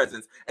house the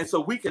presence. And so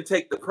we can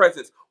take the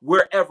presence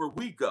wherever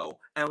we go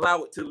and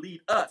allow it to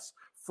lead us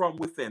from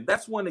within.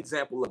 That's one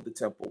example of the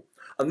temple.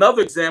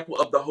 Another example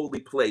of the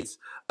holy place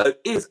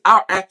is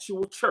our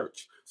actual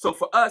church. So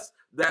for us,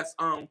 that's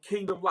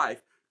Kingdom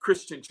Life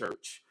Christian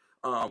Church.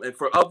 And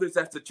for others,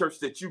 that's the church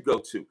that you go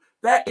to.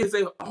 That is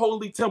a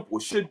holy temple.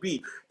 It should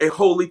be a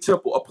holy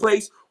temple, a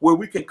place where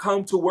we can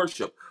come to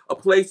worship, a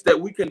place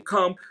that we can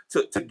come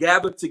to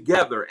gather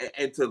together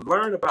and to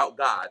learn about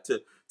God,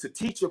 to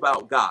teach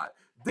about God.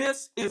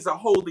 This is a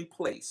holy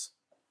place.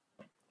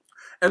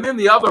 And then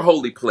the other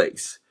holy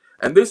place,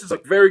 and this is a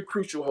very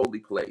crucial holy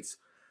place,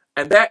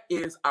 and that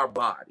is our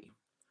body.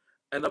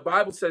 And the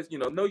Bible says,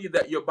 know you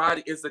that your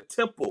body is a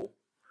temple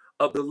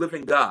of the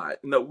living God.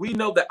 We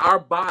know that our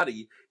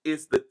body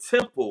is the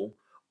temple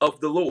of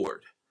the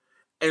Lord.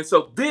 And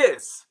so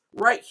this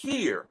right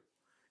here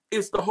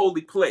is the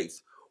holy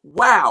place.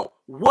 Wow,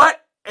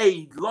 what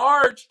a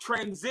large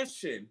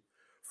transition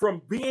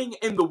from being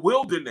in the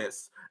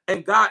wilderness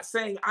and God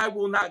saying, "I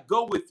will not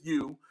go with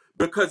you,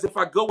 because if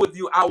I go with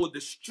you, I will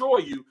destroy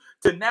you,"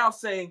 to now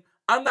saying,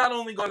 "I'm not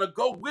only going to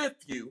go with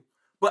you,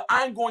 but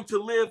I'm going to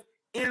live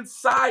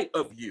inside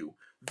of you."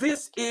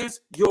 This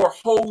is your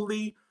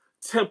holy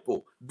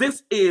temple.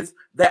 This is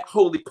that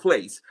holy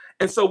place.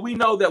 And so we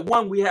know that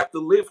one, we have to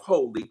live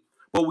holy,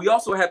 but we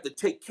also have to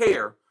take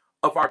care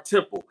of our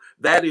temple.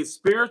 That is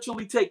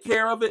spiritually take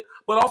care of it,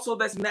 but also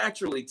that's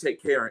naturally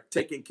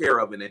taking care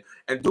of it,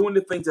 and doing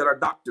the things that our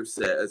doctor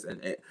says,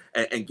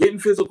 and getting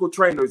physical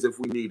trainers if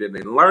we need it,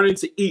 and learning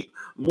to eat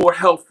more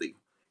healthy.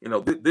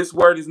 This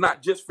word is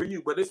not just for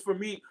you, but it's for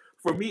me,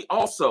 for me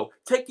also,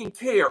 taking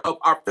care of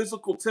our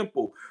physical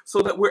temple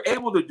so that we're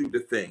able to do the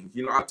things.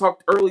 I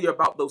talked earlier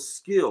about those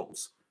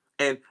skills.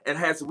 And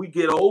as we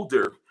get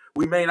older,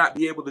 we may not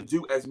be able to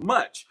do as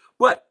much.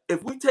 But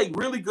if we take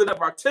really good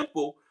of our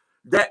temple,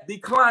 that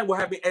decline will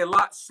happen a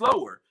lot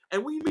slower.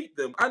 And we meet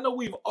them. I know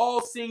we've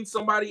all seen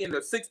somebody in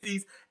their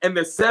 60s and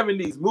their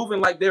 70s moving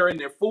like they're in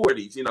their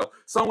 40s,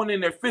 someone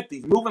in their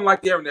 50s moving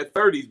like they're in their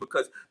 30s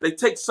because they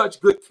take such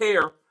good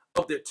care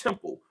of their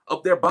temple,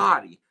 of their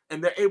body,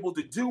 and they're able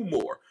to do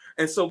more.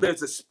 And so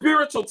there's a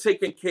spiritual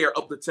taking care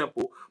of the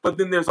temple, but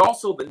then there's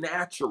also the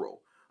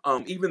natural,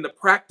 even the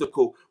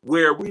practical,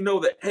 where we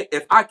know that, hey,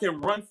 if I can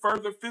run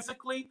further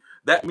physically,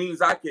 that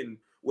means I can,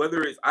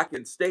 whether it's I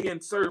can stay in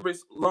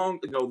service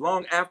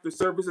long after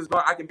service is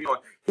gone. I can be on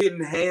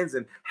hidden hands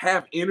and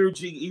have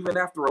energy even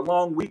after a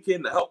long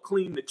weekend to help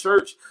clean the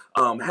church,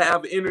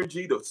 have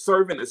energy to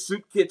serve in a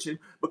soup kitchen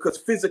because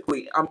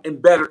physically I'm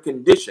in better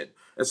condition.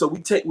 And so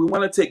we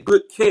want to take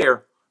good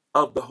care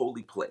of the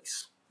holy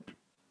place.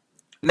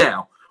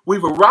 Now,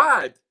 we've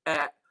arrived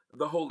at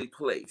the holy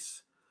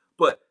place,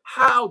 but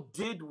how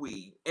did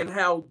we and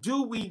how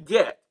do we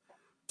get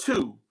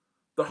to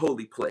the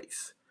holy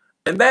place?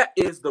 And that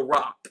is the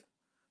rock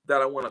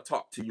that I want to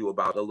talk to you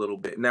about a little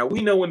bit. Now,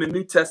 we know in the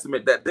New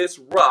Testament that this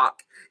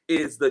rock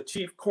is the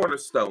chief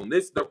cornerstone.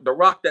 The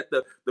rock that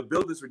the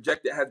builders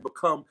rejected has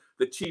become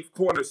the chief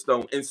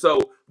cornerstone. And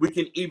so we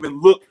can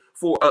even look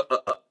for,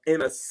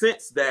 in a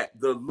sense, that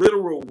the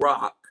literal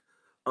rock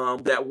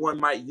that one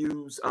might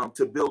use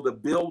to build a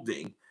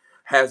building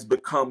has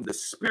become the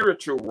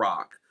spiritual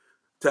rock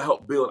to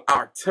help build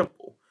our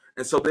temple.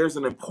 And so there's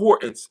an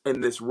importance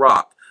in this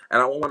rock.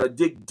 And I want to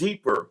dig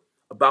deeper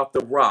about the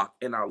rock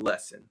in our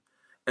lesson.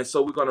 And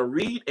so we're going to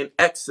read in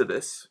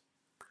Exodus,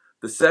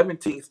 the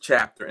 17th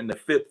chapter and the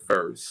 5th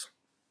verse.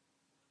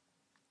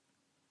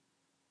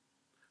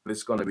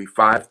 It's going to be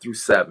 5 through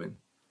 7.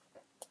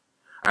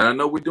 And I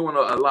know we're doing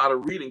a lot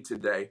of reading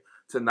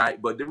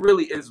tonight, but there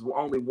really is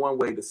only one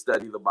way to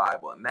study the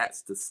Bible, and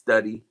that's to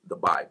study the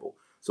Bible.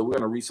 So we're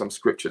going to read some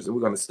scriptures, and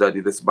we're going to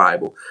study this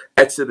Bible.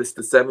 Exodus,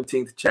 the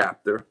 17th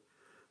chapter,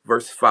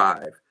 verse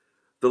 5.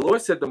 The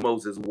Lord said to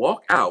Moses,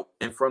 walk out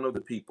in front of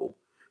the people.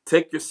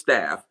 Take your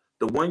staff,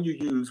 the one you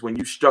used when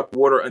you struck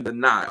water in the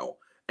Nile,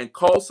 and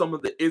call some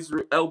of the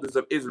elders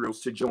of Israel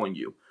to join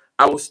you.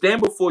 I will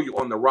stand before you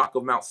on the rock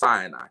of Mount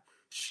Sinai.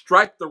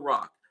 Strike the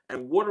rock,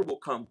 and water will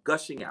come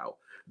gushing out.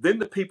 Then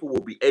the people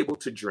will be able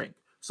to drink.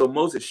 So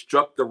Moses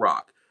struck the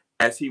rock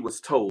as he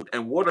was told,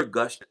 and water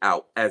gushed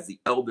out as the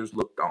elders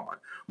looked on.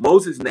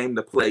 Moses named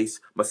the place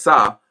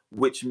Massah,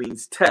 which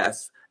means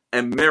test,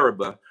 and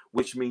Meribah,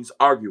 which means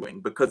arguing,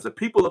 because the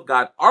people of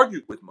God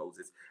argued with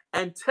Moses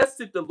and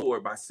tested the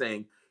Lord by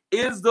saying,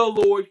 is the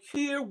Lord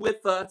here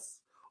with us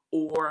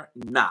or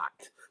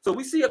not? So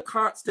we see a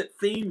constant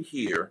theme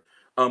here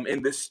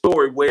in this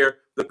story where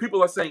the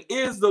people are saying,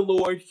 is the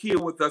Lord here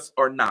with us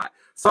or not?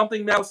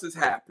 Something else has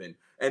happened.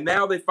 And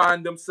now they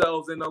find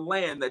themselves in a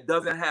land that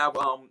doesn't have,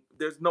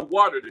 there's no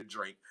water to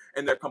drink.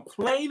 And they're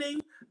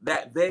complaining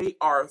that they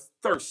are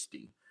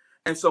thirsty.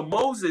 And so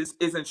Moses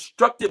is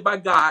instructed by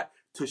God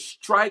to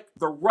strike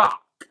the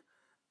rock,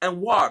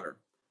 and water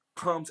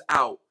comes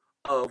out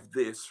of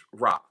this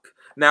rock.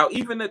 Now,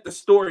 even at the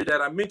story that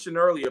I mentioned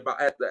earlier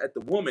about at the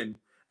woman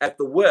at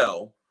the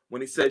well, when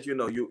he says,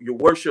 you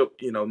worship,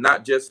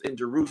 not just in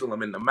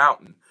Jerusalem in the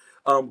mountain,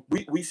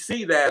 we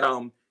see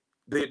that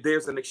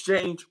there's an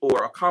exchange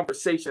or a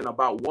conversation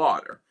about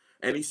water.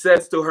 And he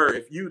says to her,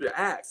 if you'd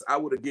asked, I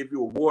would have given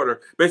you a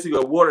water, basically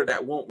a water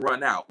that won't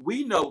run out.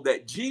 We know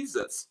that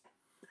Jesus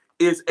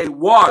is a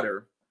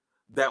water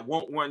that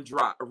won't run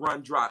dry,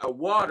 a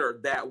water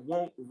that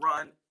won't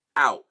run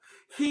out.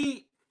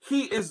 He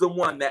is the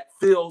one that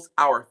fills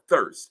our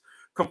thirst.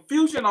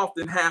 Confusion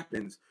often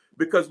happens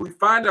because we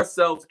find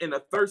ourselves in a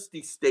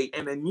thirsty state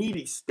and a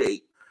needy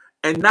state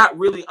and not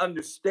really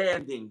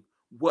understanding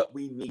what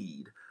we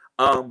need.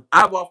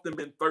 I've often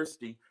been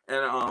thirsty,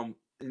 and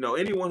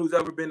anyone who's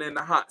ever been in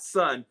the hot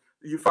sun,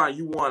 you find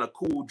you want a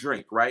cool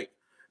drink, right?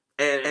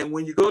 And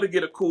when you go to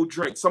get a cool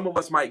drink, some of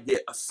us might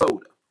get a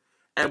soda.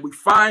 And we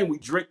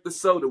drink the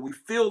soda. We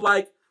feel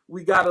like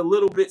we got a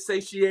little bit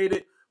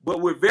satiated, but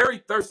we're very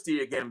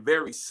thirsty again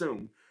very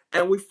soon.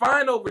 And we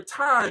find over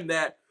time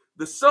that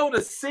the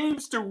soda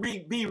seems to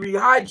be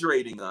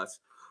rehydrating us,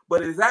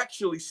 but is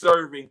actually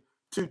serving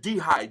to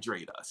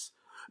dehydrate us.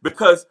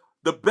 Because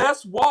the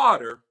best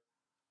water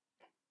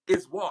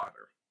is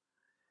water.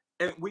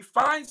 And we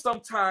find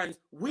sometimes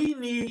we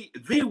need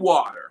the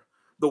water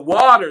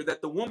that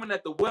the woman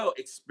at the well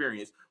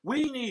experienced.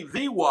 We need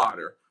the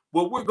water,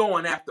 but we're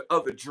going after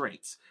other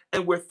drinks.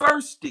 And we're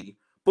thirsty,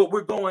 but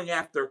we're going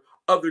after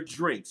other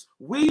drinks.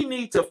 We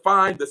need to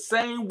find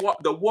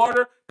the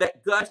water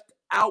that gushed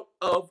out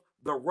of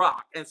the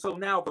rock. And so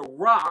now the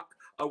rock,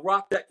 a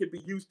rock that could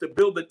be used to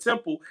build a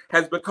temple,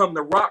 has become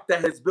the rock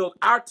that has built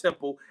our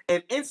temple.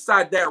 And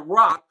inside that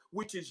rock,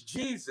 which is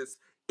Jesus,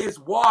 is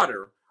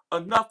water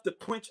enough to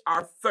quench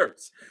our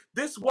thirst.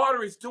 This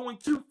water is doing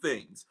two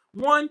things.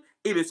 One,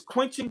 it is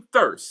quenching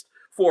thirst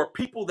for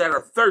people that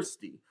are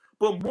thirsty,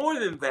 But more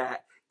than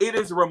that, it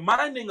is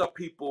reminding a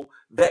people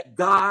that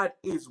God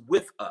is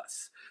with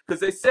us. Because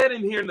they said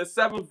in here in the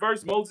 7th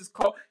verse,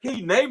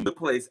 he named the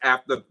place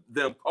after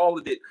them,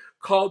 called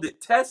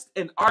it test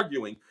and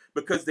arguing,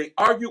 because they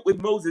argued with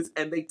Moses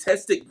and they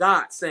tested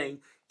God, saying,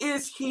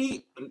 is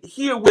he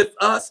here with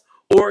us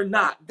or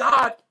not?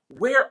 God,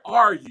 where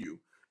are you?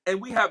 And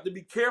we have to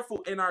be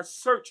careful in our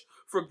search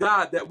for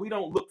God that we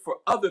don't look for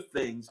other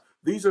things.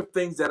 These are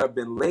things that have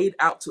been laid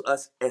out to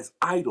us as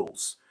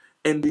idols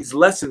in these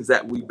lessons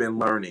that we've been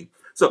learning.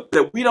 So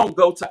that we don't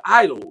go to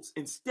idols.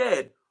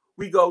 Instead,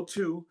 we go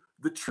to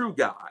the true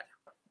God,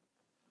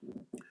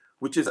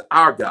 which is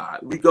our God.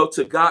 We go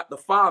to God the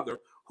Father,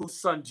 whose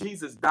son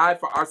Jesus died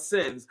for our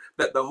sins,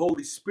 that the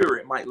Holy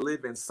Spirit might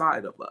live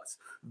inside of us.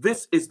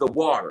 This is the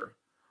water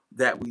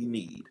that we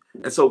need.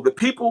 And so the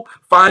people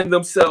find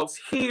themselves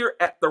here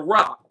at the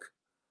rock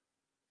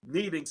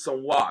needing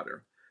some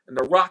water. And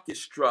the rock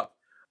is struck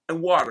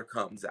and water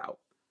comes out.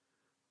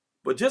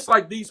 But just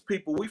like these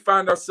people, we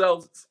find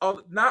ourselves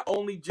not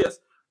only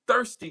just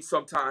thirsty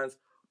sometimes,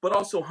 but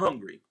also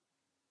hungry.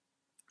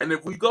 And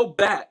if we go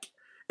back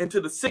into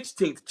the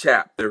 16th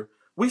chapter,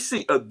 we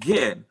see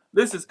again,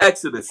 this is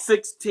Exodus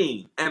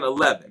 16 and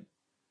 11.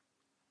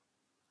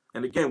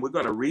 And again, we're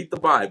going to read the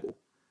Bible.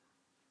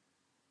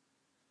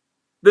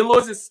 Then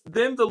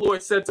the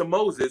Lord said to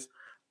Moses,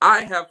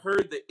 I have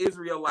heard the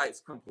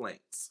Israelites'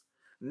 complaints.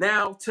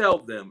 Now tell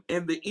them,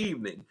 in the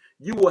evening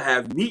you will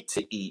have meat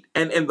to eat,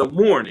 and in the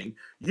morning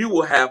you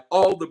will have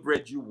all the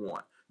bread you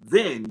want.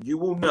 Then you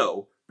will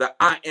know that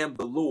I am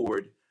the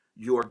Lord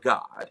your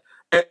God.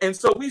 And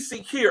so we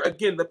see here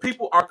again, the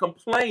people are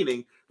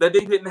complaining that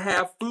they didn't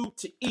have food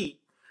to eat.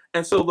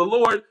 And so the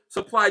Lord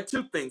supplied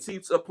two things.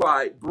 He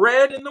supplied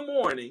bread in the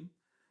morning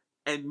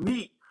and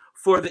meat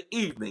for the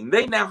evening.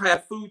 They now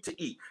have food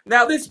to eat.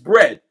 Now, this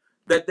bread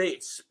that they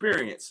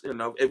experience,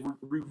 if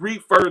we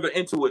read further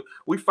into it,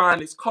 we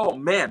find it's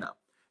called manna.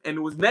 And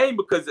it was named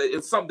because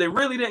it's something they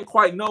really didn't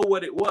quite know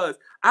what it was.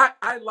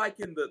 I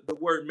liken the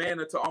word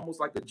manna to almost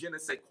like a je ne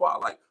sais quoi.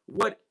 Like,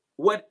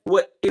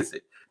 what is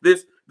it?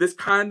 This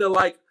kind of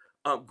like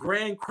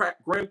graham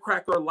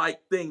cracker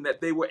like thing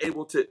that they were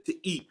able to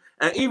eat.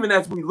 And even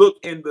as we look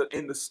in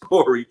the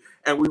story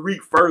and we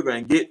read further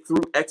and get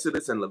through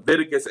Exodus and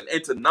Leviticus and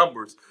into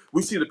Numbers,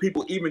 we see the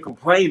people even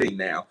complaining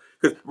now.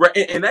 Because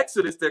in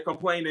Exodus, they're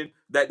complaining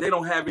that they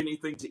don't have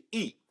anything to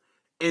eat.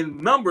 In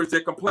Numbers,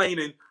 they're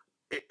complaining,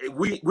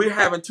 we're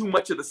having too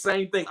much of the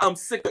same thing. I'm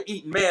sick of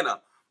eating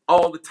manna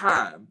all the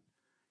time.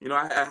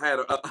 I had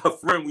a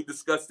friend, we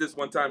discussed this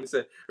one time. He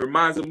said, it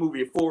reminds of the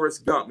movie of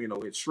Forrest Gump.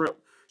 It's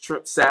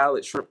shrimp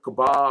salad, shrimp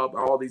kebab,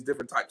 all these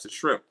different types of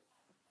shrimp.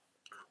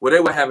 Well, they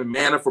were having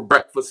manna for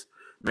breakfast,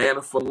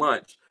 manna for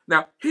lunch.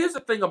 Now, here's the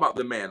thing about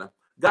the manna.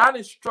 God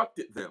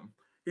instructed them.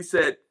 He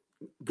said,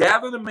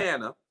 gather the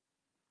manna,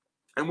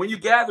 and when you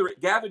gather it,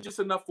 gather just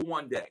enough for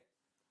one day.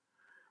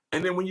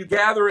 And then when you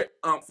gather it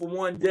for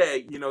one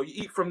day, you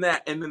eat from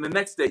that, and then the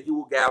next day you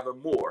will gather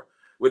more.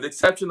 With the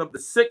exception of the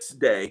sixth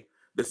day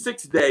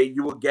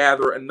you will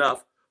gather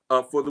enough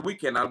for the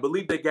weekend. I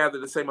believe they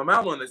gathered the same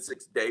amount on the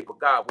sixth day, but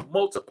God will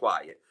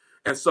multiply it.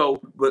 And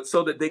so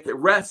that they could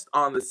rest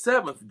on the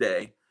seventh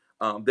day,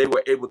 they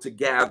were able to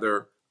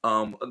gather.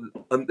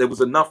 There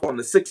was enough on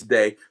the sixth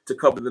day to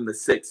cover them the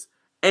sixth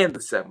and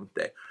the seventh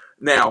day.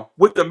 Now,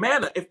 with the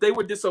manna, if they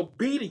were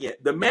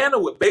disobedient, the manna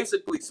would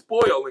basically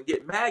spoil and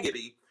get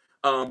maggoty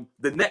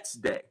the next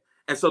day.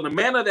 And so the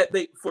manna that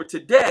they for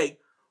today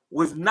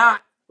was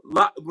not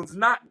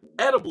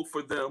edible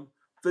for them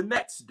the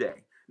next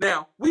day.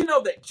 Now, we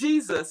know that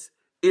Jesus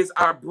is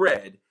our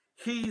bread.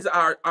 He's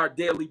our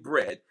daily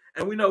bread.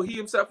 And we know he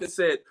himself has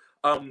said,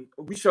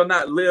 we shall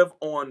not live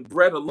on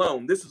bread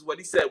alone. This is what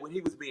he said when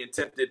he was being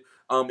tempted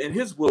in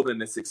his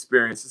wilderness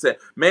experience. He said,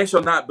 man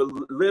shall not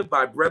live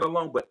by bread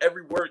alone, but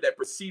every word that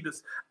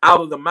proceedeth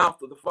out of the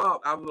mouth of the Father,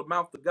 out of the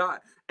mouth of God.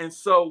 And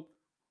so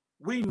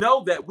we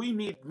know that we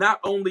need not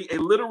only a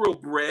literal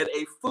bread,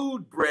 a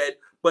food bread,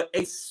 but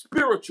a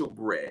spiritual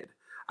bread.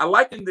 I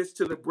liken this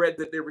to the bread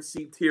that they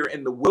received here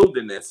in the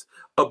wilderness,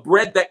 a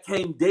bread that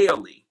came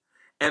daily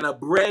and a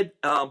bread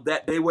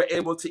that they were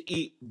able to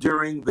eat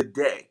during the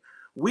day.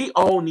 We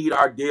all need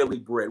our daily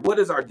bread. What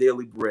is our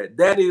daily bread?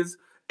 That is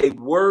a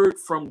word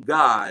from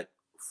God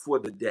for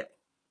the day.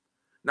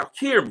 Now,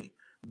 hear me.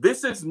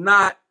 This is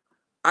not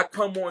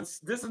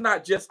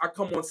just I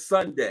come on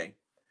Sunday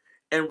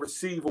and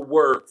receive a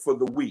word for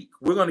the week.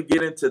 We're going to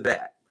get into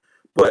that.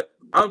 But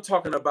I'm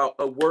talking about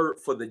a word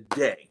for the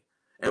day.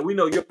 And we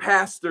know your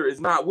pastor is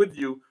not with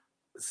you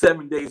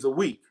 7 days a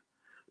week.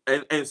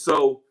 And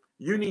so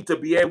you need to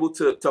be able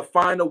to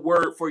find a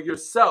word for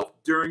yourself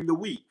during the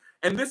week.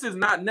 And this is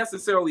not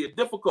necessarily a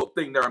difficult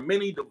thing. There are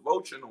many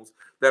devotionals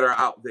that are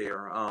out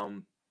there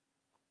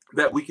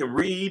that we can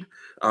read.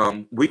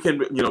 We can,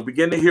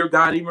 begin to hear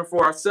God even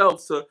for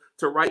ourselves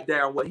to write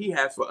down what he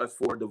has for us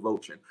for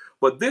devotion.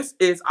 But this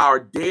is our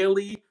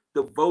daily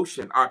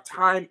devotion, our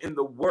time in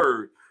the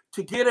word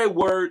to get a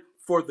word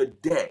for the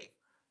day,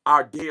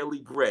 our daily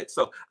bread.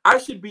 So I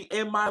should be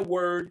in my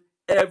word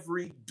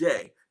every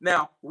day.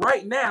 Now,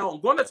 right now,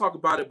 I'm going to talk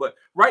about it, but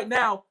right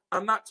now,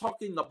 I'm not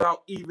talking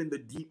about even the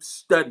deep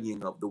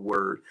studying of the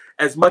word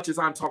as much as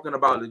I'm talking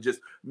about it just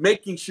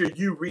making sure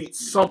you read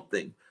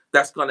something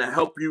that's going to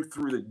help you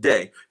through the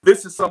day.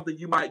 This is something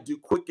you might do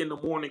quick in the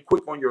morning,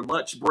 quick on your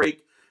lunch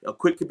break.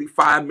 Quick could be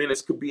 5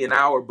 minutes, could be an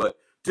hour, but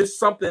just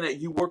something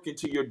that you work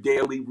into your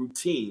daily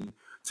routine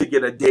to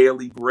get a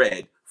daily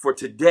bread for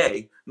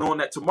today, knowing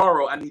that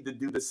tomorrow I need to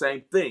do the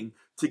same thing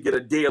to get a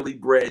daily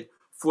bread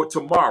for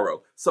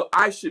tomorrow. So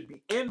I should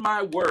be in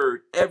my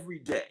word every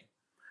day.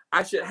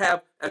 I should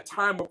have a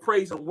time of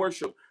praise and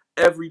worship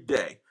every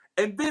day.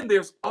 And then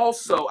there's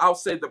also, I'll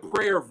say, the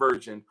prayer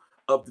version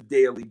of the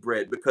daily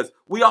bread, because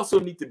we also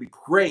need to be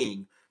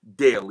praying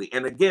daily.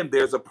 And again,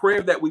 there's a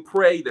prayer that we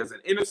pray, there's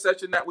an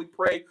intercession that we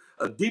pray,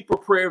 a deeper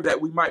prayer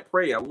that we might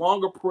pray, a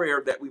longer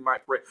prayer that we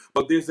might pray.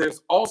 But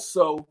there's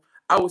also,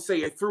 I would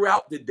say, a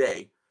throughout the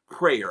day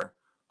prayer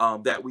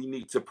that we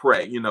need to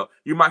pray.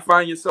 You might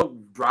find yourself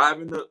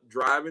driving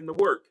to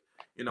work,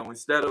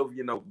 instead of,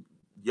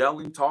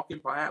 yelling, talking,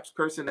 perhaps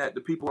cursing at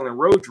the people in the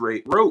road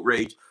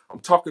rage.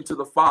 I'm talking to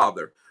the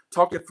Father,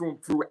 talking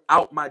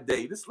throughout my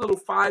day. This little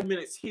 5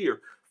 minutes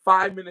here,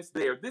 5 minutes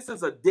there. This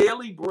is a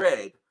daily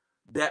bread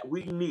that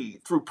we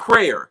need through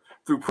prayer,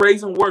 through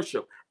praise and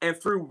worship, and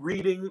through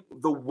reading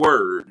the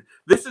word.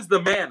 This is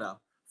the manna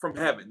from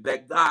heaven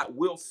that God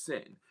will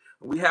send.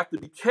 We have to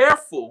be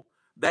careful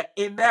that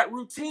in that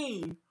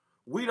routine,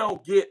 we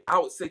don't get, I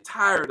would say,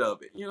 tired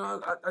of it.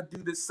 I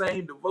do the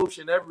same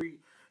devotion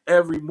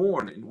every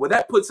morning. Well,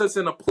 that puts us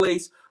in a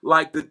place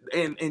like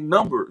in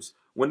Numbers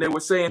when they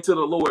were saying to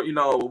the Lord,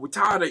 we're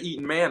tired of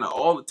eating manna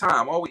all the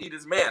time. All we eat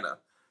is manna.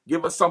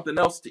 Give us something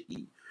else to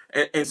eat.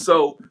 And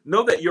so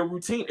know that your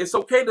routine, it's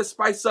okay to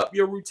spice up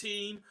your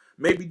routine.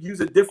 Maybe use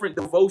a different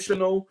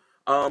devotional.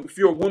 If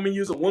you're a woman,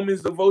 use a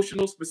woman's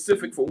devotional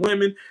specific for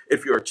women.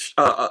 If you're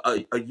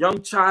a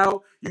young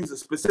child, use a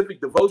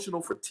specific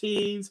devotional for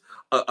teens,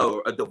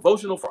 a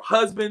devotional for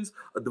husbands,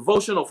 a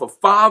devotional for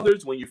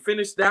fathers. When you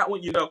finish that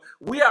one,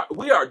 we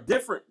are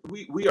different.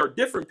 We are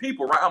different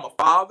people, right? I'm a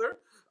father.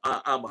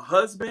 I'm a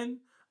husband.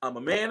 I'm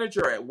a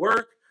manager at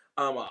work.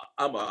 I'm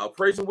a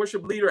praise and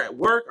worship leader at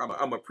work.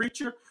 I'm a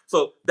preacher.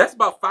 So that's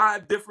about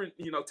 5 different,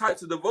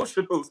 types of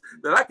devotionals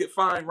that I could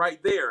find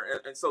right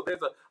there. And so there's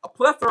a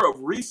plethora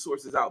of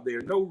resources out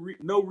there.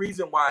 No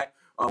reason why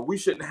we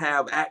shouldn't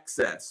have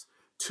access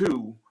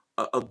to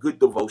a good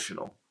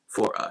devotional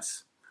for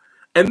us.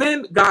 And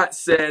then God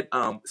said,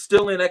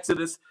 still in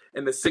Exodus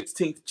in the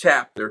 16th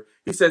chapter,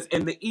 he says,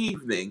 in the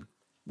evening,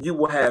 you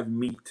will have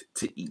meat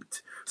to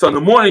eat. So in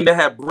the morning, they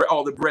have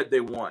all the bread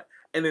they want.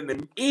 And in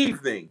the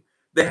evening,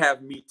 they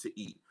have meat to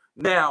eat.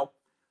 Now,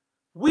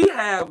 we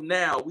have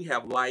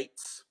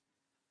lights.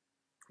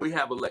 We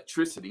have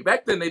electricity.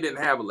 Back then, they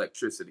didn't have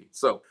electricity.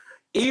 So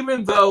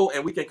even though,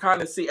 and we can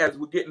kind of see as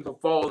we get into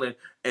fall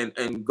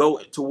and go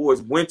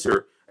towards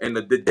winter, and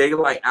the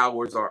daylight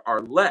hours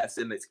are less,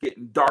 and it's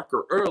getting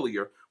darker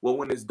earlier. Well,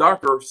 when it's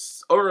darker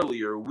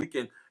earlier, we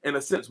can, in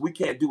a sense, we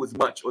can't do as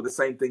much or the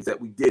same things that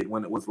we did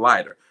when it was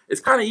lighter.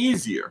 It's kind of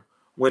easier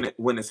when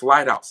it's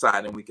light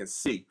outside and we can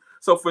see.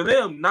 So for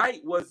them,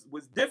 night was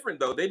different,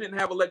 though. They didn't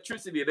have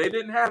electricity. They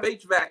didn't have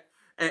HVAC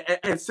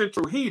and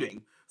central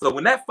heating. So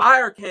when that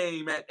fire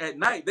came at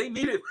night, they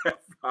needed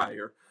that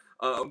fire.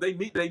 They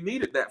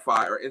needed that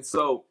fire. And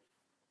so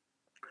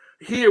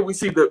here we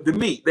see the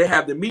meat. They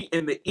have the meat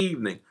in the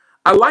evening.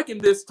 I liken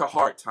this to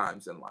hard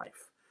times in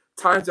life,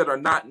 times that are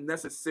not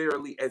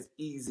necessarily as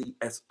easy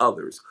as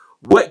others.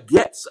 What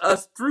gets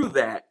us through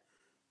that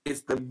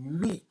is the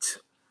meat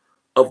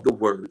of the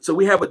word. So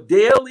we have a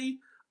daily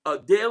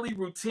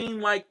routine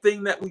like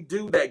thing that we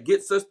do that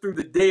gets us through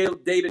the day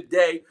to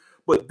day.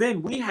 But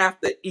then we have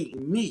to eat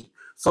meat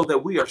so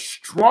that we are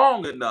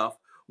strong enough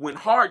when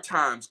hard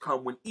times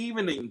come, when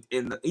evenings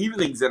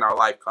in our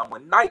life come,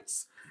 when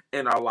nights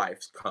in our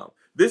lives come.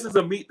 This is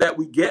a meat that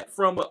we get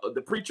from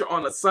the preacher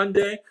on a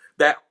Sunday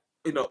that,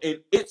 in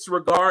its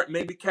regard,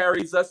 maybe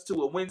carries us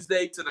to a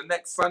Wednesday, to the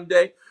next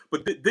Sunday.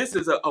 But this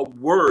is a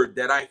word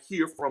that I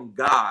hear from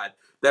God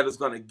that is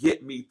going to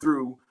get me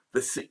through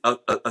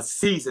a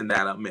season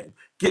that I'm in.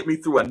 Get me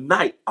through a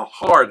night, a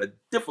hard, a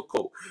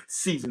difficult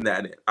season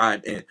that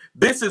I'm in.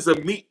 This is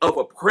a meat of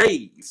a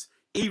praise,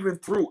 even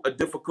through a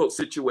difficult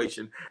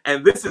situation.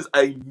 And this is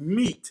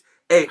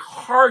a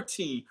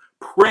hearty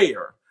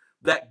prayer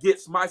that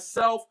gets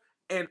myself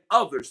and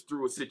others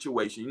through a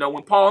situation.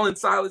 When Paul and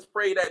Silas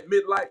prayed at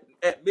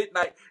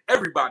midnight,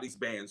 everybody's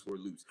bands were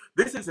loose.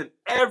 This is an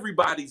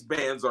everybody's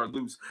bands are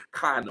loose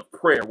kind of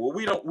prayer. Well,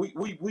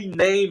 we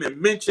name and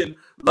mention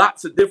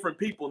lots of different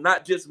people,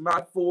 not just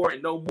my 4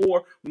 and no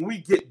more. When we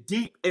get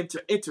deep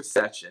into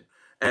intercession,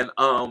 and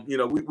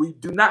we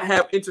do not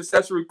have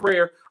intercessory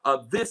prayer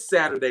this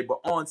Saturday,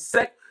 but on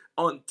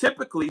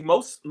typically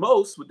most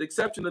with the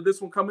exception of this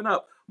one coming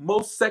up,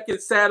 most second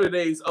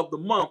Saturdays of the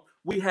month,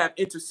 we have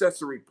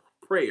intercessory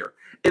prayer.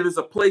 It is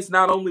a place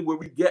not only where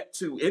we get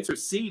to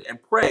intercede and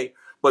pray,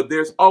 but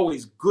there's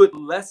always good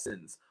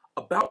lessons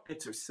about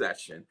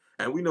intercession.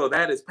 And we know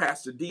that is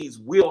Pastor D's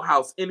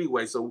wheelhouse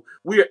anyway. So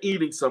we are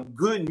eating some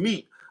good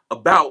meat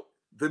about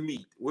the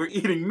meat. We're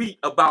eating meat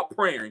about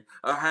praying,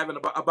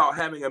 about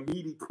having a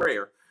meaty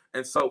prayer.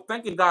 And so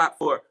thanking God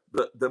for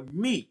the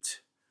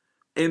meat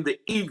in the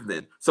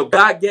evening. So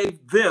God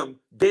gave them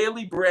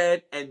daily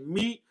bread and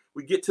meat.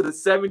 We get to the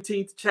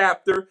 17th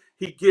chapter.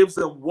 He gives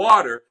them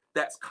water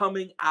that's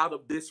coming out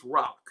of this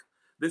rock.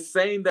 This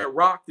saying that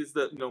rock is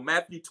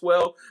Matthew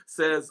 12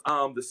 says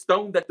the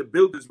stone that the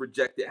builders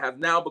rejected has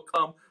now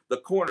become the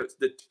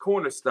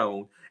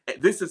cornerstone.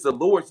 And this is the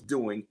Lord's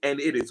doing, and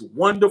it is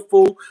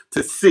wonderful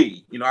to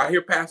see. I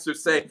hear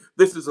pastors say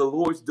this is the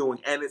Lord's doing,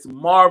 and it's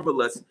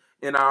marvelous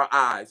in our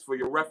eyes. For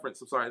your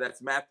reference, I'm sorry,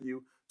 that's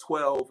Matthew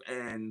 12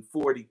 and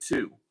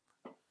 42.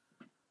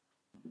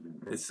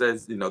 It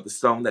says, the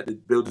stone that the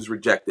builders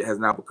rejected has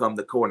now become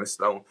the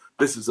cornerstone.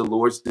 This is the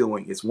Lord's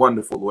doing. It's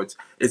wonderful, Lord.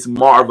 It's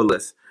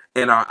marvelous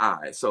in our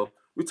eyes. So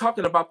we're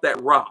talking about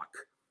that rock.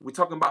 We're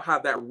talking about how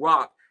that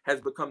rock has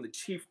become the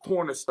chief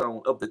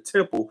cornerstone of the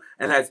temple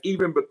and has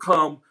even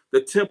become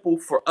the temple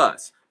for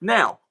us.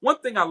 Now, one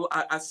thing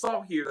I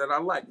saw here that I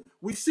like,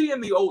 we see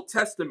in the Old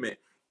Testament,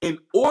 in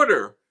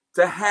order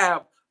to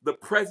have the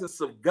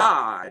presence of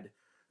God,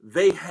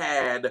 they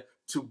had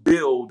to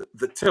build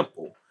the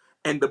temple.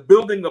 And the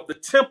building of the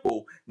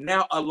temple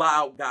now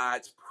allowed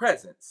God's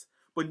presence.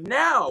 But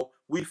now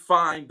we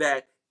find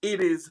that it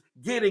is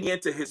getting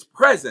into his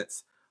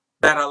presence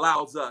that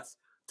allows us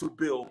to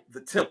build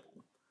the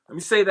temple. Let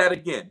me say that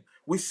again.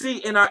 We see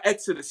in our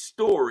Exodus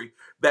story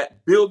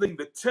that building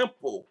the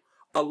temple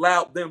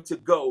allowed them to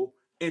go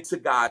into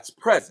God's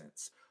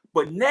presence.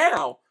 But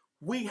now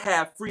we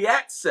have free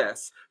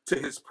access to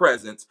his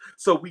presence.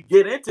 So we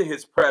get into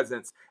his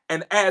presence.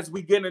 And as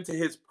we get into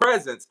his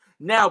presence,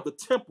 now the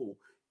temple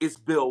is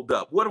built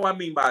up. What do I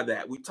mean by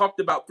that? We talked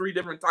about three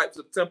different types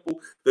of temple.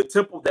 The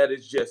temple that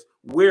is just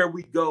where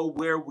we go,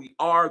 where we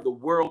are, the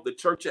world, the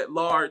church at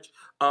large.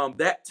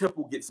 That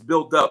temple gets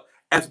built up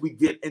as we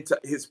get into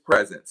his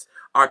presence.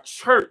 Our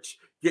church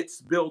gets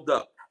built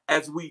up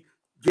as we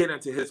get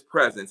into his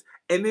presence.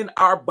 And then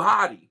our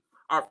body,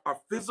 our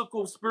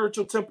physical,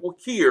 spiritual temple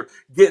here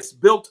gets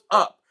built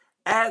up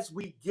as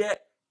we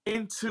get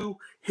into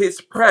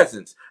his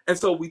presence. And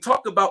so we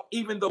talk about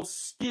even those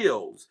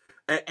skills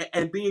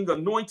and being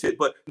anointed.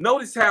 But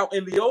notice how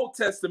in the Old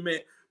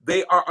Testament,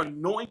 they are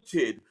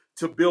anointed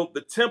to build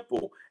the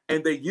temple.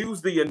 And they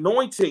use the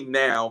anointing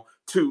now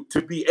to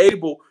be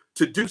able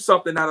to do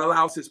something that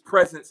allows his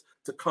presence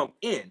to come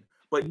in.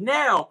 But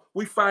now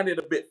we find it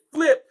a bit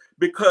flipped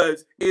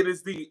because it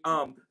is the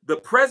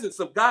presence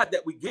of God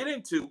that we get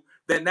into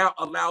that now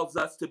allows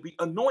us to be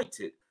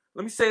anointed.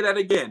 Let me say that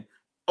again.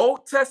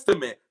 Old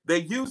Testament, they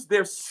use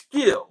their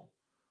skill.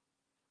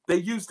 They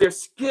use their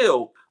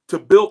skill to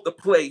build the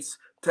place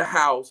to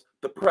house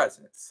the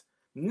presence.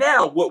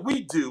 Now, what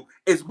we do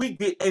is we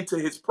get into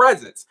his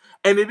presence,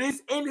 and it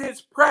is in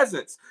his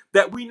presence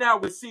that we now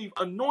receive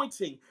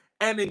anointing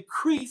and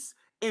increase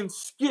in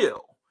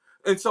skill.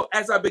 And so,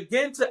 as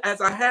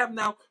I have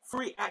now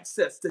free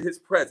access to his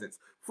presence,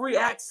 free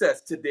access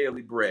to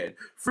daily bread,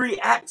 free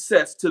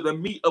access to the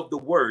meat of the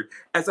word,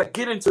 as I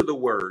get into the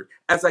word,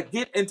 as I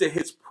get into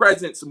his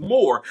presence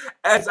more,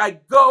 as I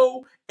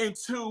go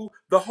into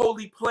the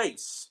holy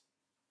place.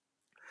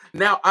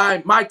 Now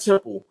my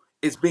temple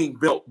is being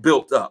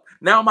built up.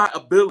 Now my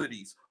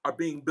abilities are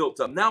being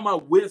built up. Now my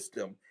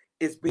wisdom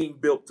is being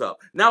built up.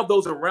 Now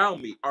those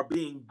around me are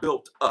being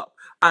built up.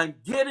 I'm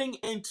getting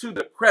into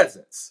the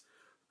presence.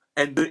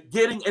 And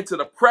getting into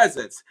the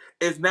presence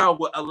is now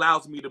what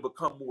allows me to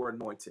become more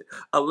anointed,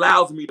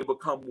 allows me to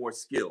become more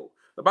skilled.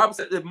 The Bible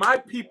says, if my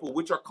people,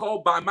 which are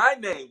called by my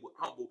name, would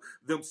humble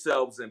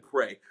themselves and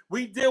pray.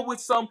 We deal with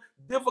some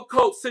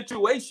difficult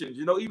situations.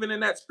 Even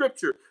in that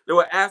scripture, they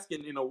were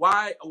asking,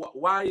 why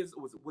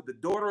was with the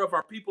daughter of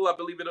our people, I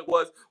believe it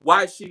was,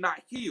 why is she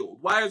not healed?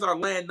 Why is our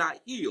land not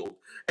healed?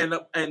 And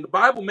the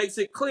Bible makes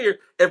it clear,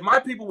 if my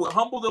people would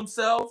humble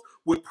themselves,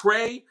 would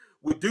pray,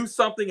 would do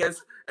something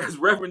as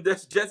Reverend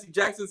Jesse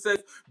Jackson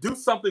says, do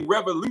something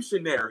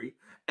revolutionary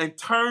and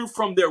turn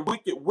from their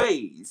wicked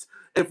ways.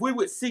 If we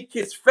would seek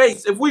his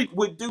face, if we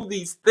would do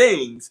these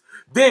things,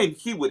 then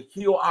he would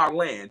heal our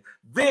land.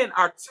 Then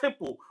our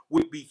temple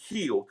would be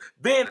healed.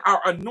 Then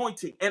our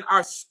anointing and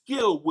our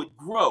skill would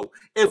grow.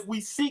 If we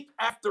seek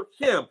after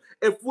him,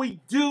 if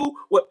we do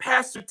what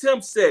Pastor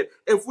Tim said,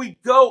 if we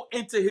go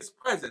into his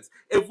presence,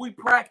 if we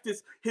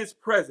practice his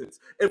presence,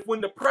 if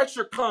when the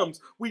pressure comes,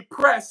 we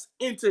press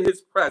into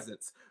his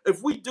presence.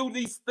 If we do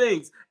these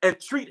things and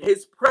treat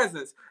his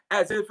presence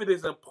as if it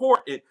is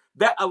important,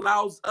 that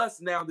allows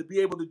us now to be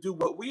able to do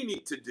what we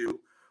need to do,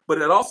 but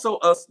it also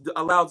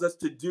allows us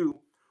to do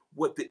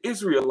what the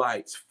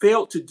Israelites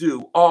failed to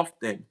do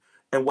often,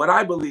 and what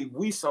I believe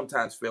we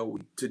sometimes fail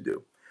to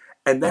do.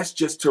 And that's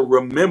just to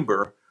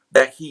remember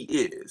that he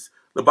is.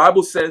 The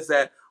Bible says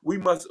that we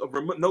must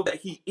know that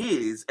he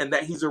is, and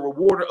that he's a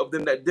rewarder of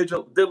them that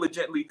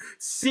diligently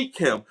seek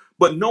him.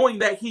 But knowing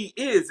that he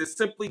is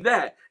simply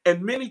that.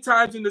 And many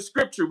times in the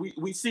scripture,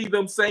 we see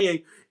them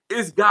saying,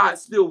 is God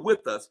still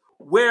with us?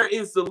 Where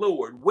is the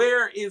Lord?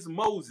 Where is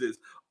Moses?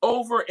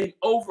 over and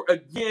over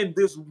again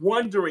this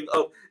wondering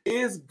of,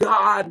 is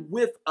God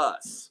with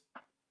us?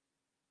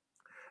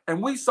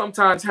 And we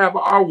sometimes have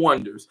our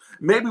wonders.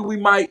 Maybe we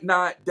might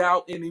not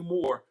doubt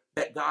anymore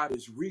that God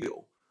is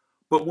real.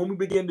 But when we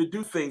begin to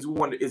do things, we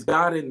wonder, is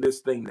God in this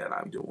thing that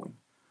I'm doing?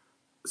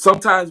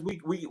 Sometimes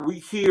we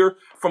hear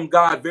from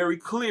God very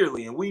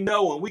clearly and we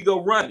know and we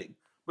go running.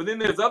 But then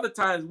there's other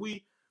times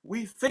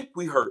we think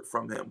we heard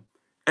from him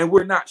and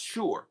we're not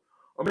sure.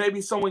 Or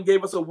maybe someone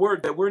gave us a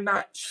word that we're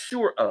not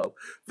sure of.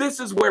 This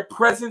is where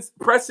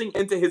pressing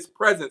into his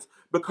presence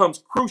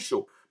becomes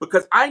crucial,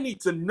 because I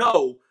need to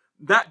know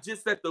not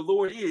just that the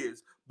Lord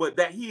is, but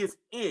that he is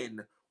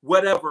in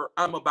whatever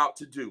I'm about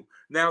to do.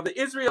 Now, the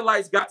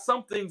Israelites got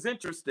some things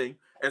interesting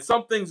and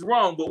some things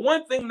wrong, but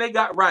one thing they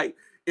got right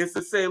is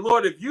to say,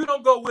 Lord, if you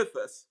don't go with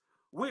us,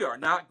 we are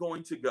not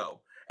going to go.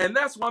 And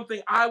that's one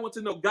thing I want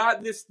to know.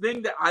 God, this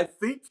thing that I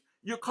think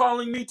you're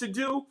calling me to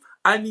do,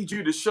 I need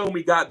you to show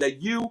me, God,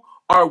 that you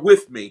are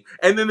with me.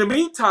 And in the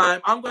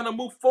meantime, I'm going to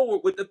move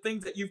forward with the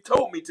things that you've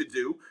told me to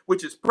do,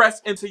 which is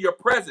press into your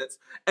presence.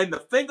 And the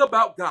thing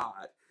about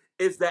God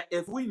is that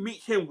if we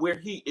meet him where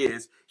he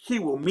is, he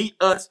will meet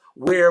us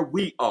where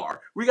we are.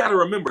 We got to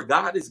remember,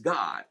 God is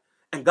God.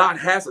 And God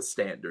has a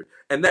standard,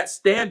 and that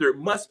standard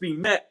must be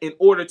met in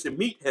order to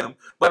meet him.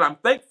 But I'm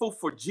thankful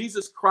for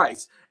Jesus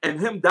Christ and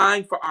him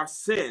dying for our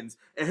sins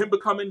and him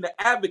becoming the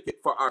advocate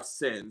for our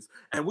sins.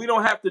 And we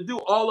don't have to do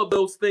all of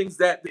those things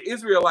that the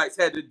Israelites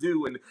had to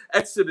do in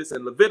Exodus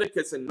and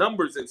Leviticus and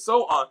Numbers and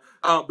so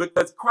on,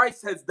 because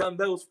Christ has done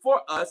those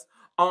for us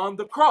on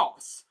the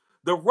cross.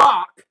 The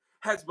rock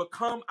has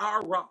become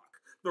our rock.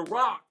 The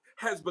rock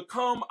has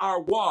become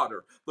our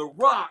water. The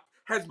rock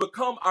has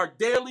become our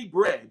daily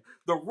bread.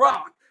 The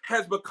rock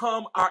has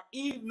become our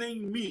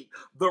evening meat.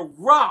 The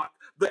rock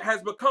that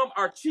has become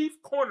our chief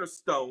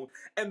cornerstone.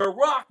 And the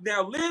rock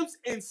now lives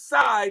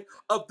inside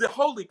of the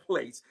holy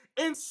place,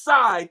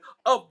 inside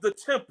of the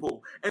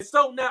temple. And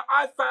so now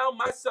I found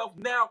myself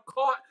now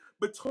caught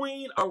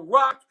between a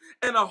rock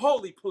and a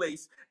holy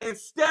place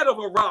instead of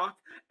a rock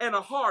and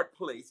a hard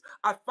place.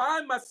 I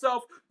find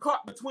myself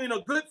caught between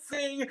a good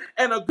thing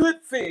and a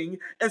good thing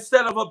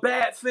instead of a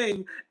bad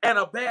thing and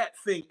a bad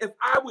thing. If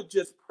I would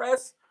just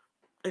press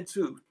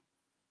into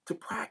to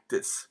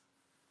practice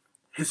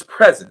his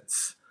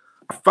presence,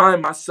 I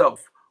find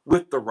myself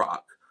with the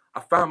rock.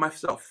 I find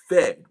myself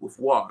fed with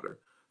water,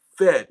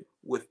 fed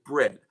with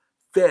bread,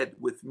 fed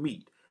with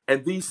meat.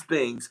 And these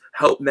things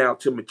help now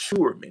to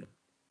mature me.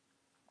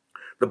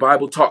 The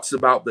Bible talks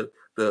about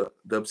the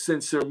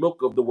sincere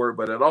milk of the word,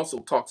 but it also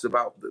talks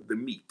about the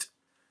meat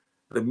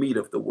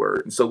of the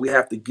word. And so we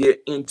have to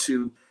get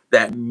into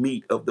that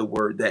meat of the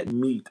word, that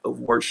meat of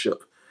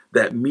worship,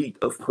 that meat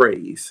of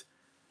praise.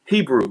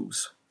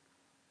 Hebrews,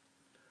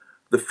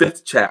 the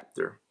 5th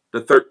chapter, the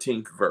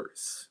 13th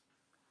verse.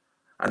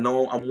 I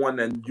know I'm one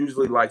that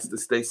usually likes to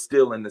stay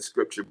still in the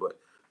scripture, but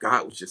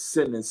God was just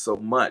sending so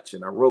much,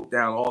 and I wrote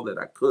down all that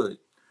I could.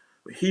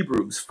 But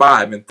Hebrews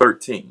 5 and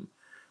 13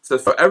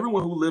 says, for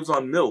everyone who lives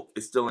on milk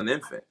is still an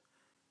infant,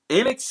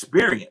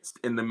 inexperienced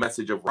in the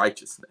message of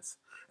righteousness.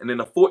 And then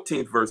the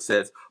 14th verse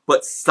says,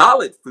 but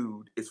solid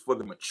food is for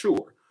the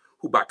mature,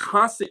 who by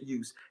constant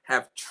use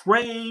have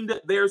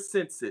trained their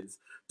senses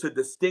to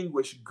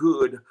distinguish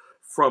good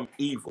from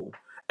evil.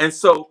 And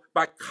so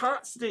by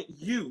constant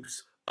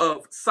use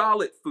of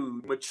solid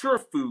food, mature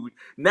food,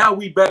 now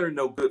we better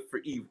know good for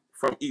evil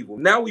from evil.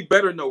 Now we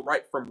better know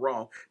right from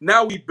wrong.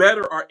 Now we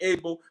better are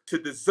able to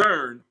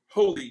discern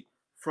holy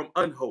from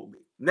unholy.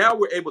 Now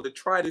we're able to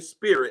try the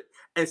spirit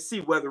and see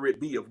whether it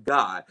be of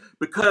God,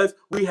 because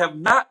we have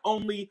not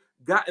only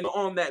gotten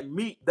on that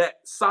meat, that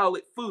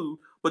solid food,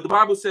 but the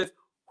Bible says,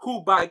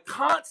 who by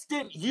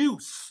constant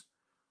use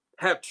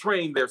have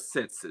trained their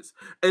senses.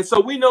 And so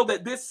we know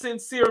that this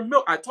sincere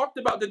milk, I talked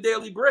about the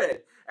daily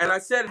bread, and I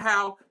said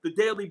how the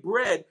daily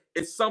bread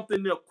is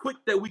something quick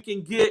that we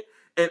can get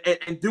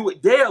and do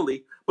it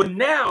daily. But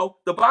now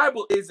the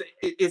Bible is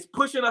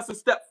pushing us a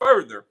step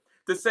further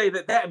to say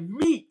that that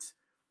meat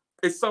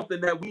is something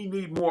that we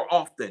need more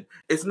often.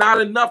 It's not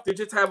enough to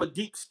just have a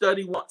deep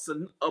study once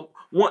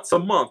a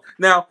month.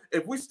 Now,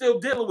 if we're still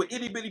dealing with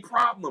itty bitty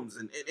problems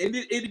and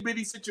itty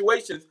bitty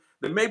situations,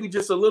 then maybe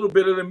just a little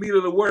bit of the meat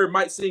of the word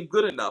might seem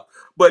good enough.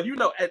 But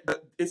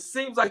it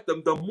seems like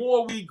the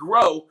more we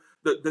grow,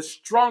 the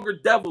stronger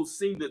devils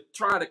seem to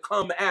try to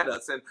come at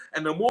us.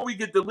 And the more we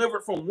get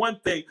delivered from one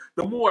thing,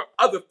 the more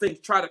other things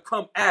try to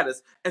come at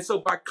us. And so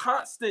by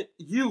constant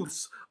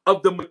use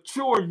of the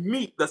mature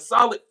meat, the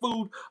solid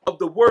food of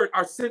the word,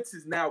 our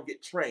senses now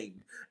get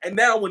trained. And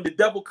now when the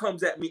devil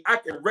comes at me, I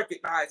can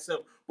recognize him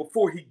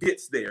before he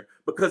gets there,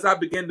 because I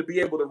begin to be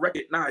able to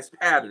recognize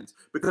patterns,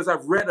 because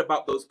I've read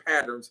about those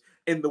patterns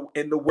in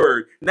the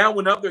word. Now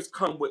when others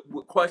come with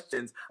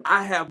questions,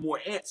 I have more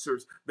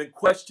answers than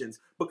questions,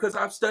 because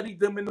I've studied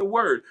them in the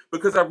word,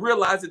 because I've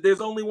realized that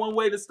there's only one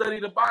way to study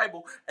the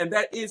Bible, and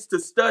that is to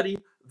study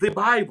the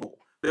Bible.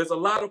 There's a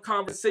lot of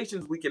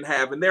conversations we can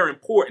have, and they're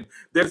important.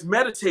 There's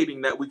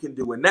meditating that we can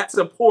do, and that's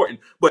important.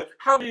 But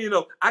how many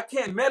know I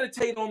can't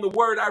meditate on the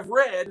word I've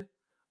read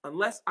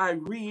unless I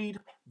read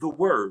the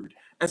word.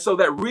 And so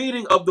that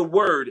reading of the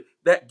word,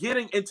 that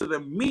getting into the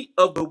meat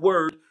of the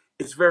word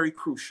is very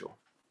crucial.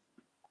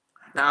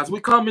 Now, as we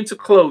come into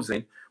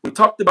closing, we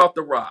talked about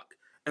the rock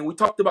and we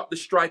talked about the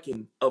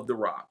striking of the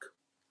rock.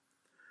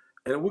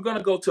 And we're going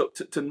to go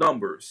to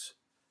Numbers,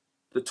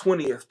 the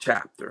 20th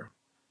chapter.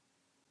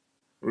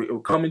 We're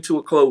coming to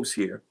a close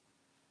here.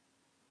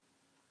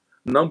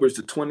 Numbers,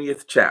 the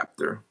 20th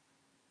chapter.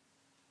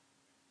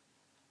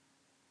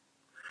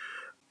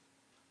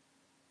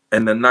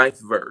 And the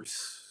 9th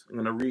verse. I'm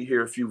going to read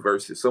here a few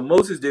verses. So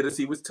Moses did as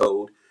he was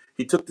told.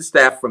 He took the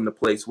staff from the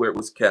place where it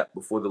was kept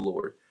before the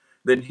Lord.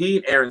 Then he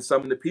and Aaron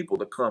summoned the people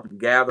to come and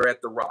gather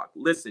at the rock.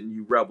 Listen,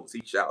 you rebels,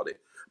 he shouted.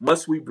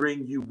 Must we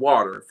bring you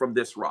water from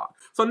this rock?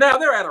 So now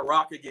they're at a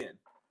rock again.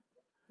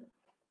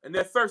 And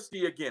they're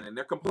thirsty again. And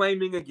they're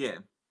complaining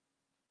again.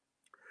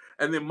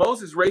 And then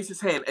Moses raised his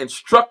hand and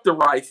struck the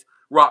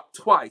rock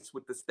twice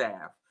with the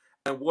staff.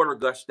 And water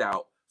gushed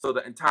out. So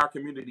the entire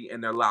community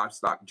and their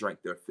livestock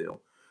drank their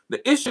fill.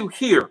 The issue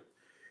here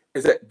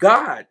is that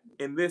God,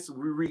 in this,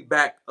 we read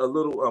back a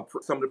little,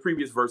 some of the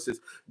previous verses,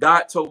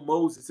 God told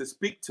Moses to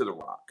speak to the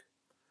rock.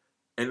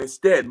 And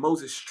instead,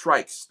 Moses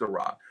strikes the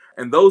rock.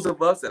 And those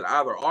of us that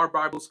either are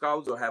Bible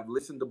scholars or have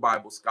listened to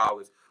Bible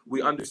scholars,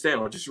 we understand,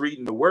 or just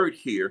reading the word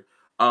here,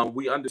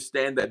 we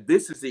understand that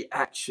this is the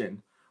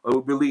action, or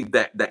we believe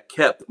that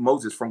kept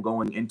Moses from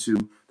going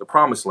into the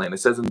promised land. It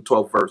says in the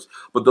 12th verse,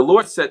 but the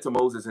Lord said to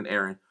Moses and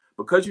Aaron,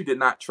 because you did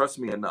not trust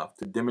me enough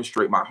to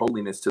demonstrate my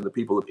holiness to the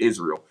people of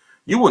Israel,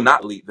 you will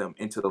not lead them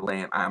into the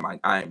land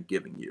I am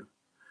giving you.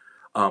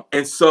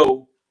 And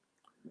so,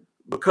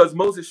 because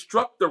Moses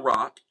struck the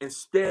rock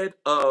instead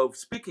of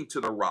speaking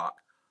to the rock,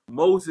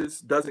 Moses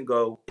doesn't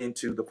go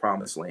into the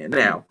promised land.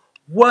 Now,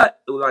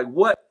 what?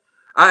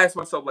 I asked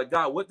myself, like,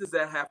 God, what does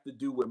that have to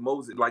do with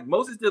Moses? Like,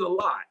 Moses did a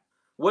lot.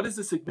 What is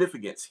the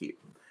significance here?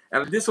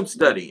 And I did some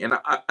study, and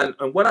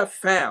and what I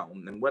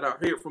found and what I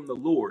heard from the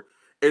Lord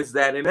is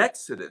that in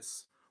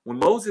Exodus, when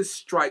Moses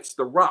strikes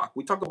the rock,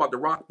 we talk about the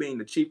rock being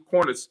the chief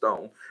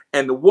cornerstone,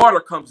 and the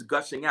water comes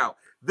gushing out.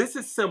 This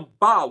is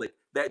symbolic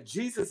that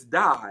Jesus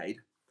died,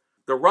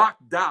 the rock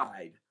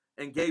died,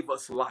 and gave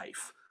us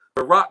life.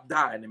 The rock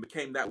died and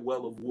became that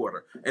well of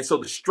water. And so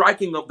the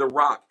striking of the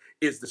rock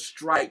is the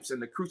stripes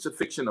and the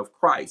crucifixion of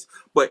Christ.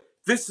 But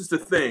this is the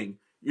thing,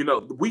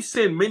 we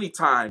sin many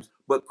times,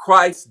 but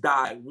Christ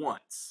died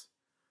once.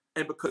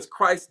 And because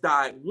Christ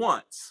died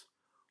once,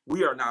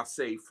 we are now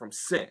saved from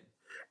sin.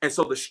 And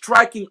so the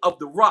striking of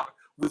the rock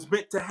was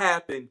meant to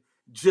happen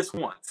just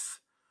once.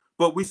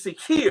 But we see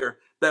here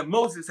that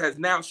Moses has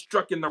now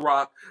struck in the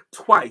rock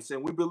twice.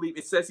 And we believe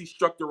it says he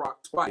struck the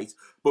rock twice,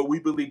 but we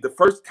believe the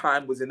first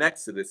time was in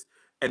Exodus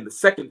and the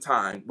second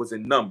time was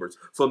in Numbers.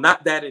 So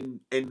not that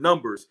in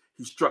Numbers,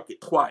 he struck it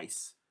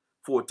twice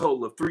for a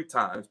total of 3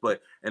 times,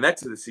 but in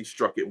Exodus, he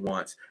struck it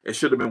once. It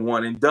should have been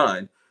one and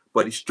done,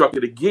 but he struck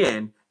it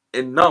again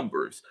in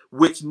Numbers,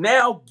 which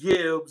now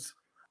gives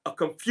a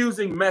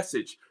confusing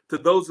message to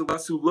those of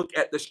us who look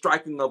at the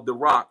striking of the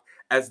rock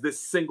as this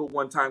single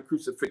one-time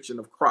crucifixion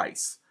of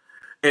Christ,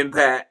 and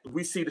that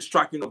we see the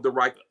striking of the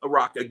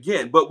rock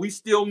again, but we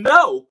still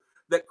know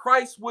that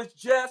Christ was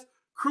just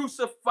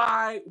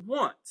crucified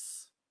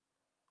once.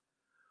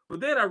 But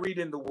then I read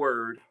in the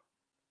word,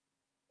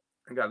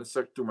 I got to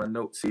search through my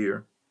notes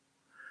here,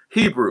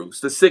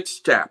 Hebrews, the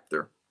 6th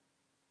chapter.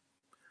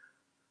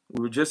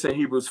 We were just in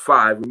Hebrews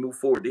 5. We move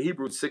forward to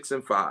Hebrews 6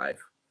 and 5.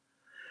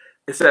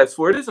 It says,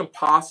 for it is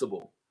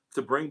impossible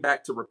to bring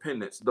back to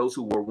repentance those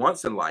who were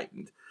once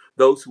enlightened,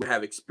 those who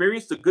have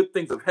experienced the good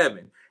things of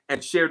heaven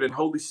and shared in the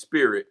Holy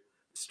Spirit,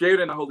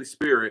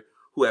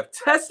 who have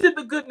tested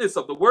the goodness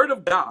of the word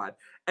of God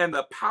and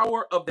the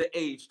power of the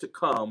age to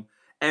come,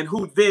 and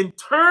who then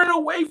turn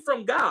away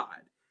from God.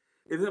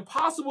 It is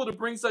impossible to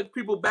bring such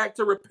people back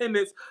to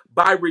repentance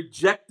by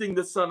rejecting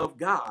the Son of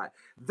God.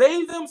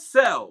 They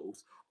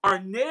themselves are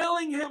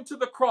nailing him to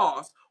the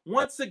cross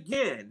once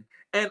again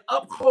and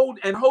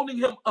holding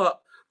him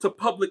up to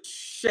public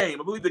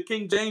shame. I believe the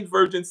King James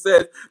Version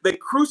says they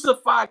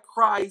crucify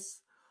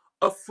Christ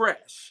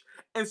afresh.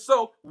 And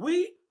so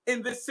we,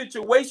 in this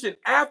situation,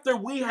 after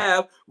we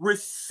have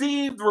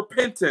received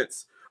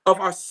repentance of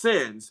our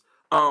sins,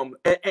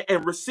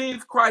 and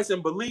received Christ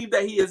and believed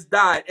that he has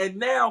died, and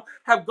now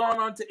have gone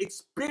on to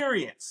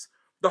experience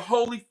the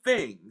holy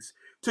things,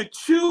 to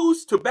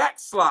choose to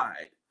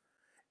backslide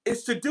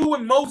is to do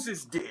what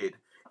Moses did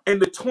in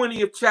the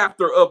 20th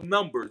chapter of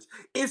Numbers,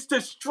 is to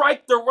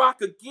strike the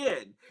rock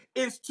again,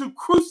 is to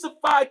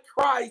crucify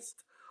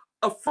Christ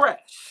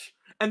afresh.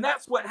 And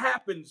that's what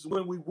happens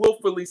when we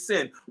willfully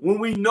sin, when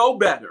we know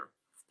better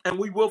and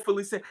we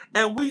willfully sin.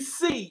 And we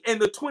see in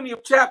the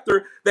 20th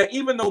chapter that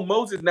even though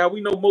now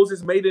we know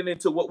Moses made it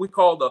into what we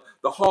call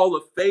the Hall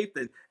of Faith,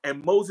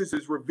 and Moses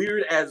is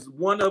revered as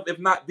one of, if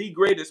not the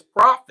greatest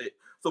prophet.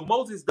 So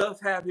Moses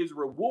does have his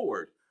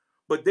reward.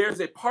 But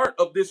there's a part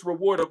of this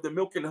reward of the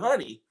milk and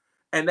honey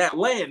and that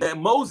land that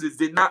Moses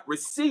did not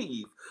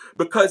receive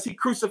because he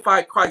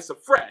crucified Christ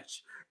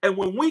afresh. And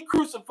when we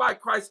crucify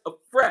Christ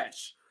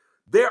afresh,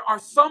 there are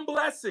some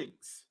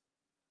blessings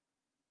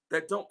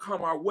that don't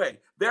come our way.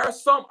 There are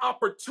some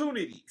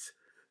opportunities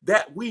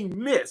that we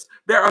miss.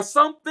 There are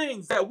some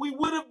things that we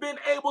would have been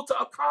able to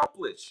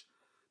accomplish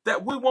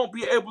that we won't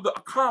be able to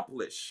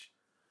accomplish.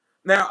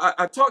 Now,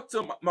 I talked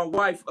to my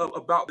wife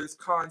about this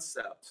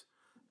concept,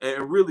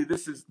 and really,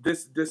 this is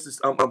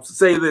I'm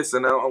say this,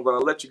 and I'm going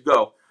to let you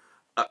go.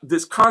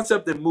 This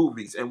concept in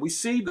movies, and we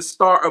see the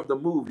star of the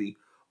movie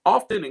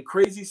often in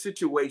crazy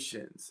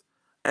situations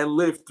and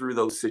live through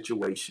those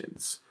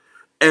situations,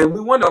 and we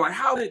wonder, like,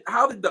 how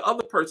did the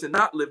other person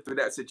not live through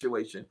that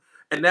situation,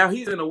 and now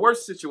he's in a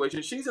worse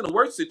situation, she's in a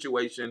worse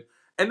situation,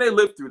 and they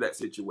live through that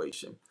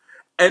situation,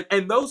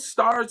 and those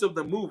stars of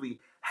the movie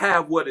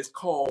have what is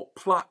called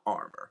plot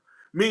armor,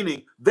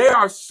 meaning they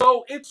are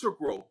so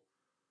integral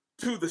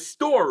to the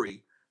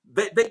story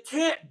that they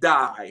can't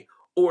die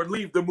or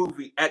leave the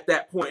movie at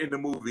that point in the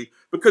movie,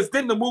 because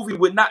then the movie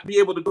would not be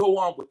able to go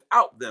on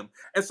without them.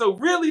 And so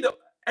really the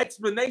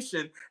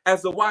explanation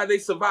as to why they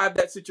survived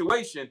that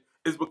situation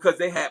is because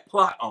they had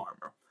plot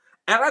armor.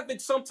 And I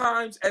think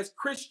sometimes as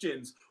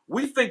Christians,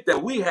 we think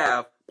that we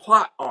have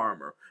plot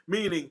armor,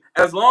 meaning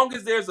as long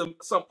as there's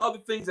some other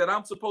things that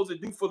I'm supposed to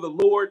do for the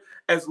Lord,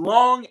 as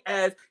long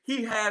as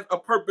he has a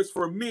purpose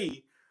for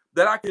me,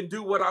 that I can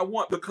do what I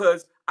want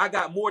because I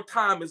got more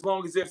time as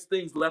long as there's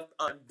things left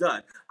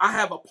undone. I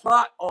have a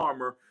plot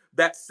armor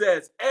that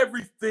says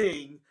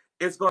everything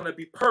is going to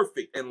be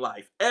perfect in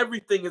life.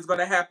 Everything is going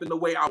to happen the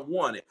way I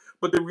want it.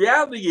 But the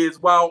reality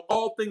is, while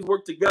all things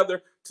work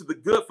together to the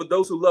good for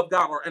those who love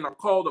God and are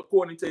called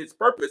according to his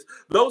purpose,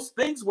 those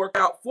things work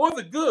out for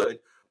the good.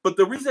 But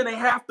the reason they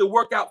have to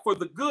work out for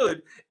the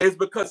good is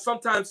because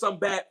sometimes some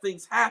bad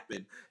things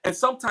happen. And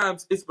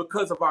sometimes it's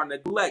because of our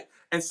neglect.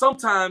 And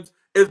sometimes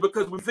it's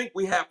because we think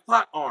we have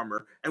plot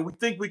armor and we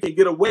think we can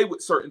get away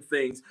with certain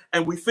things.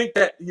 And we think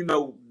that,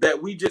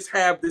 that we just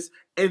have this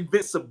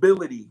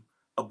invincibility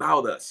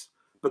about us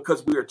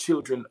because we are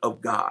children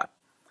of God.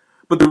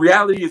 But the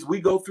reality is we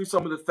go through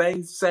some of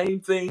the same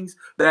things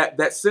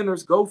that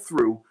sinners go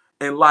through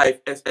in life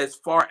as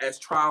far as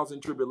trials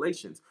and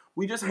tribulations.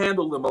 We just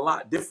handle them a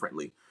lot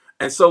differently.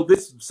 And so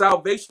this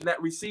salvation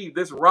that received,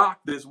 this rock,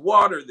 this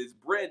water, this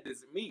bread,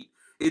 this meat,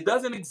 it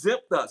doesn't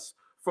exempt us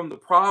from the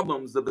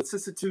problems, the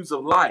vicissitudes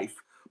of life.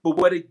 But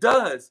what it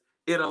does,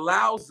 it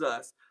allows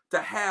us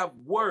to have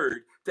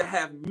word, to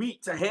have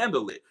meat to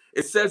handle it.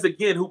 It says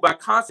again, who by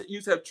constant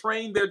use have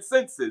trained their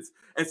senses.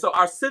 And so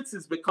our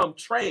senses become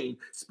trained.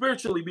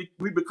 Spiritually,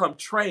 we become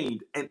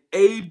trained and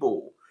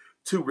able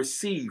to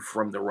receive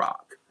from the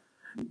rock,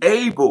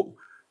 able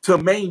to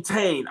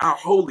maintain our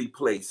holy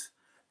place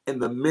in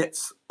the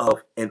midst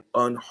of an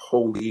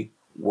unholy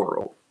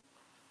world.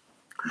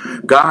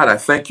 God, I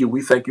thank you.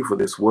 We thank you for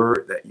this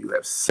word that you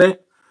have sent.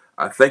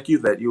 I thank you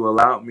that you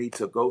allowed me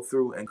to go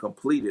through and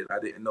complete it. I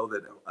didn't know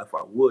that if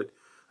I would.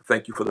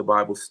 Thank you for the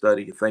Bible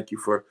study. Thank you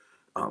for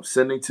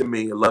sending to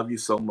me. I love you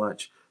so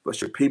much. Bless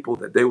your people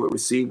that they would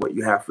receive what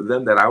you have for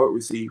them, that I would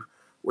receive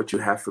what you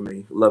have for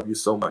me. Love you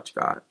so much,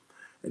 God.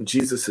 In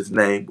Jesus'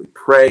 name we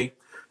pray.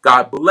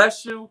 God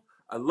bless you.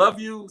 I love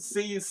you.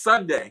 See you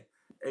Sunday.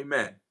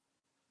 Amen.